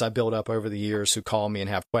clients I built up over the years who call me and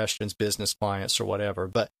have questions, business clients or whatever.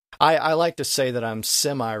 But I like to say that I'm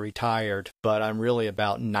semi-retired, but I'm really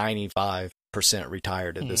about 95%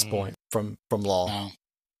 retired at this point from law. Wow.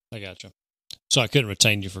 I got you. So I couldn't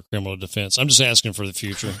retain you for criminal defense. I'm just asking for the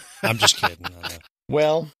future. I'm just kidding.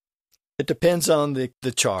 Well, it depends on the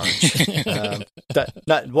charge.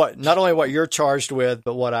 Not only what you're charged with,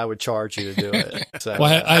 but what I would charge you to do it. So,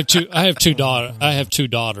 well, I have two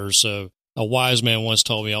daughters. So a wise man once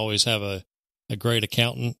told me, always have a great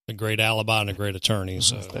accountant, a great alibi, and a great attorney.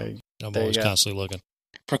 So I'm always constantly looking.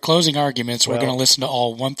 For closing arguments, we're going to listen to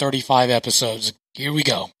all 135 episodes. Here we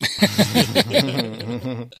go.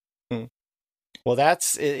 Well,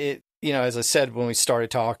 that's it. As I said when we started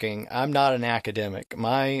talking, I'm not an academic.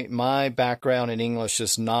 My background in English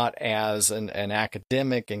is not as an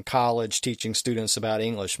academic in college teaching students about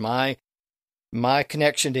English. My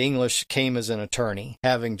connection to English came as an attorney,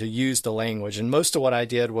 having to use the language. And most of what I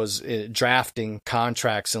did was drafting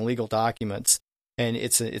contracts and legal documents. And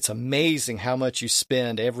it's amazing how much you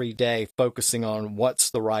spend every day focusing on what's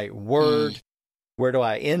the right word. Where do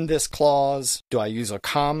I end this clause? Do I use a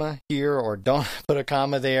comma here or don't put a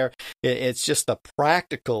comma there? It's just the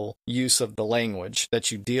practical use of the language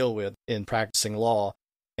that you deal with in practicing law.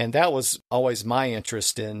 And that was always my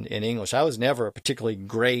interest in English. I was never a particularly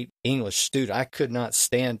great English student. I could not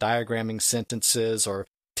stand diagramming sentences or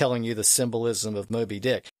telling you the symbolism of Moby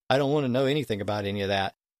Dick. I don't want to know anything about any of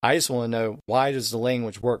that. I just want to know, why does the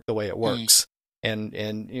language work the way it works? And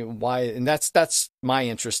why, and that's my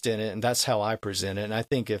interest in it, and that's how I present it. And I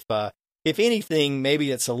think if anything, maybe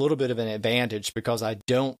it's a little bit of an advantage because I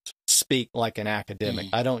don't speak like an academic.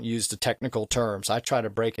 I don't use the technical terms. I try to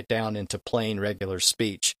break it down into plain, regular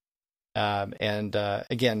speech.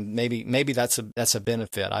 Again, maybe that's a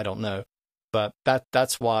benefit. I don't know, but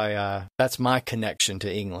that's why that's my connection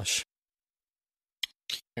to English.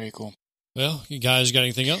 Very cool. Well, you guys got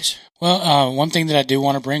anything else? Well, one thing that I do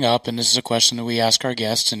want to bring up, and this is a question that we ask our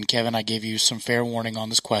guests, and Kevin, I gave you some fair warning on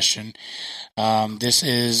this question. This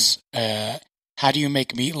is how do you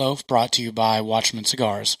make meatloaf, brought to you by Watchman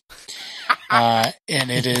Cigars. And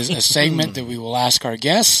it is a segment that we will ask our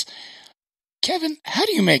guests. Kevin, how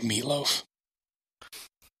do you make meatloaf?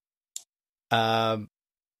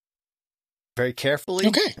 Very carefully.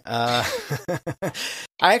 Okay. I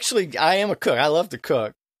am a cook. I love to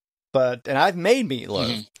cook, and I've made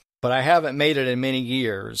meatloaf, but I haven't made it in many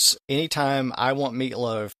years. Anytime I want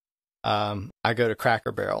meatloaf, I go to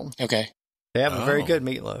Cracker Barrel. Okay. They have a very good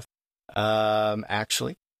meatloaf,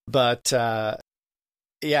 actually. But,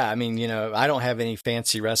 yeah, I mean, I don't have any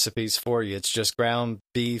fancy recipes for you. It's just ground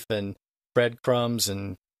beef and breadcrumbs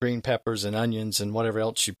and green peppers and onions and whatever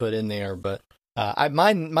else you put in there. But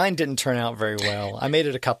mine didn't turn out very well. I made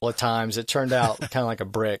it a couple of times. It turned out kind of like a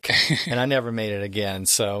brick, and I never made it again.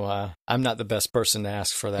 So I'm not the best person to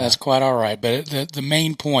ask for that. That's quite all right. But the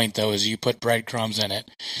main point, though, is you put breadcrumbs in it.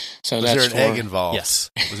 So was there an egg involved? Yes.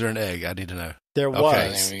 Was there an egg? I need to know. There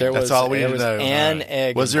was. That's all we need to know. An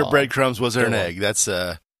egg. Was there breadcrumbs? Was there an egg? That's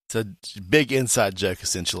it's a big inside joke,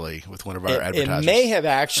 essentially, with one of our advertisers.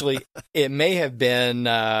 It may have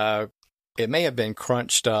been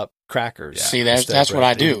crunched up crackers. Yeah. See, that's what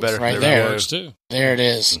I do right there. Too. There it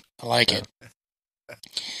is. I like it.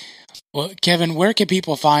 Well, Kevin, where can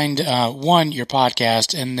people find, your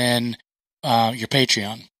podcast and then your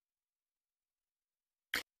Patreon?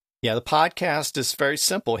 Yeah, the podcast is very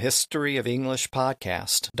simple,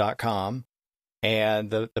 historyofenglishpodcast.com.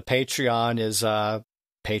 And the Patreon is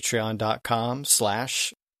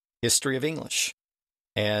patreon.com/historyofenglish.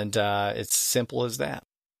 And it's simple as that.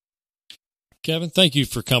 Kevin, thank you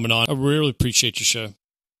for coming on. I really appreciate your show.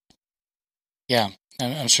 Yeah,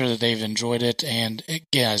 I'm sure that they've enjoyed it. And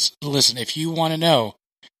guys, listen, if you want to know,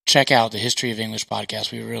 check out the History of English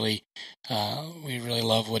podcast. We really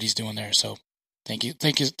love what he's doing there. So thank you.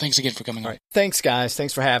 Thanks again for coming on. All right. Thanks, guys.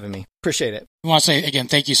 Thanks for having me. Appreciate it. I want to say again,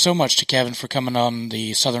 thank you so much to Kevin for coming on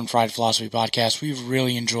the Southern Fried Philosophy podcast. We've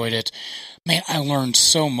really enjoyed it. Man, I learned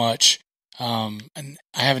so much. And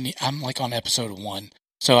I'm like on episode 1.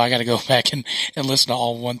 So I got to go back and listen to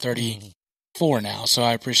all 134 now. So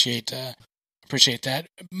I appreciate that.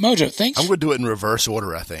 Mojo, thanks. I'm going to do it in reverse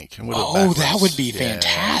order, I think. That would be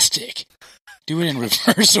fantastic. Do it in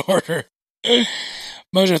reverse order.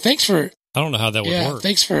 Mojo, thanks for... I don't know how that would work.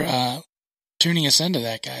 Thanks for tuning us into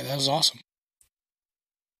that guy. That was awesome.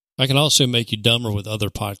 I can also make you dumber with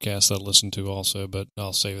other podcasts that I listen to also, but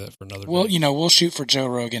I'll save that for another day. We'll shoot for Joe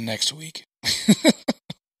Rogan next week.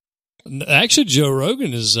 Actually, Joe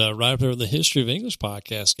Rogan is right up there with the History of English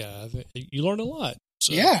podcast guy. You learn a lot.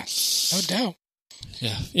 So. Yeah, no doubt.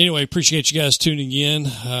 Yeah. Anyway, appreciate you guys tuning in.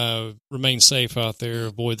 Remain safe out there.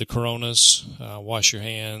 Avoid the coronas. Wash your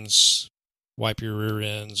hands. Wipe your rear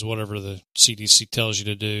ends. Whatever the CDC tells you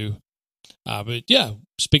to do. But yeah,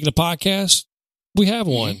 speaking of podcasts, we have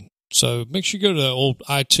one. So make sure you go to old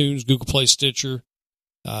iTunes, Google Play, Stitcher.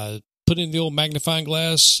 Put in the old magnifying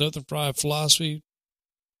glass, Southern Fried Philosophy.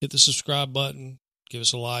 Hit the subscribe button. Give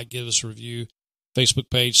us a like. Give us a review. Facebook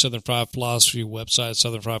page, Southern Fried Philosophy. Website,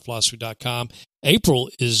 southernfriedphilosophy.com. April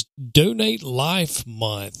is Donate Life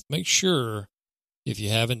Month. Make sure, if you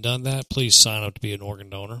haven't done that, please sign up to be an organ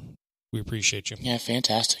donor. We appreciate you. Yeah,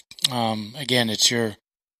 fantastic. Again, it's your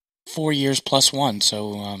 4 years plus 1,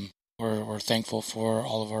 so we're thankful for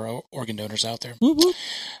all of our organ donors out there. Whoop, whoop.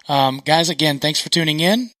 Guys, again, thanks for tuning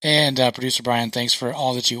in. And Producer Brian, thanks for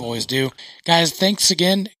all that you always do. Guys, thanks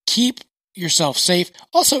again. Keep yourself safe.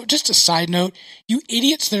 Also, just a side note, you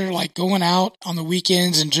idiots that are like going out on the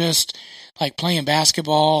weekends and just like playing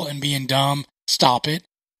basketball and being dumb, stop it.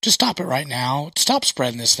 Just stop it right now. Stop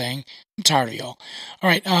spreading this thing. I'm tired of y'all. All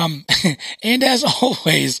right. And as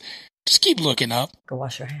always, just keep looking up. Go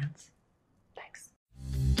wash your hands.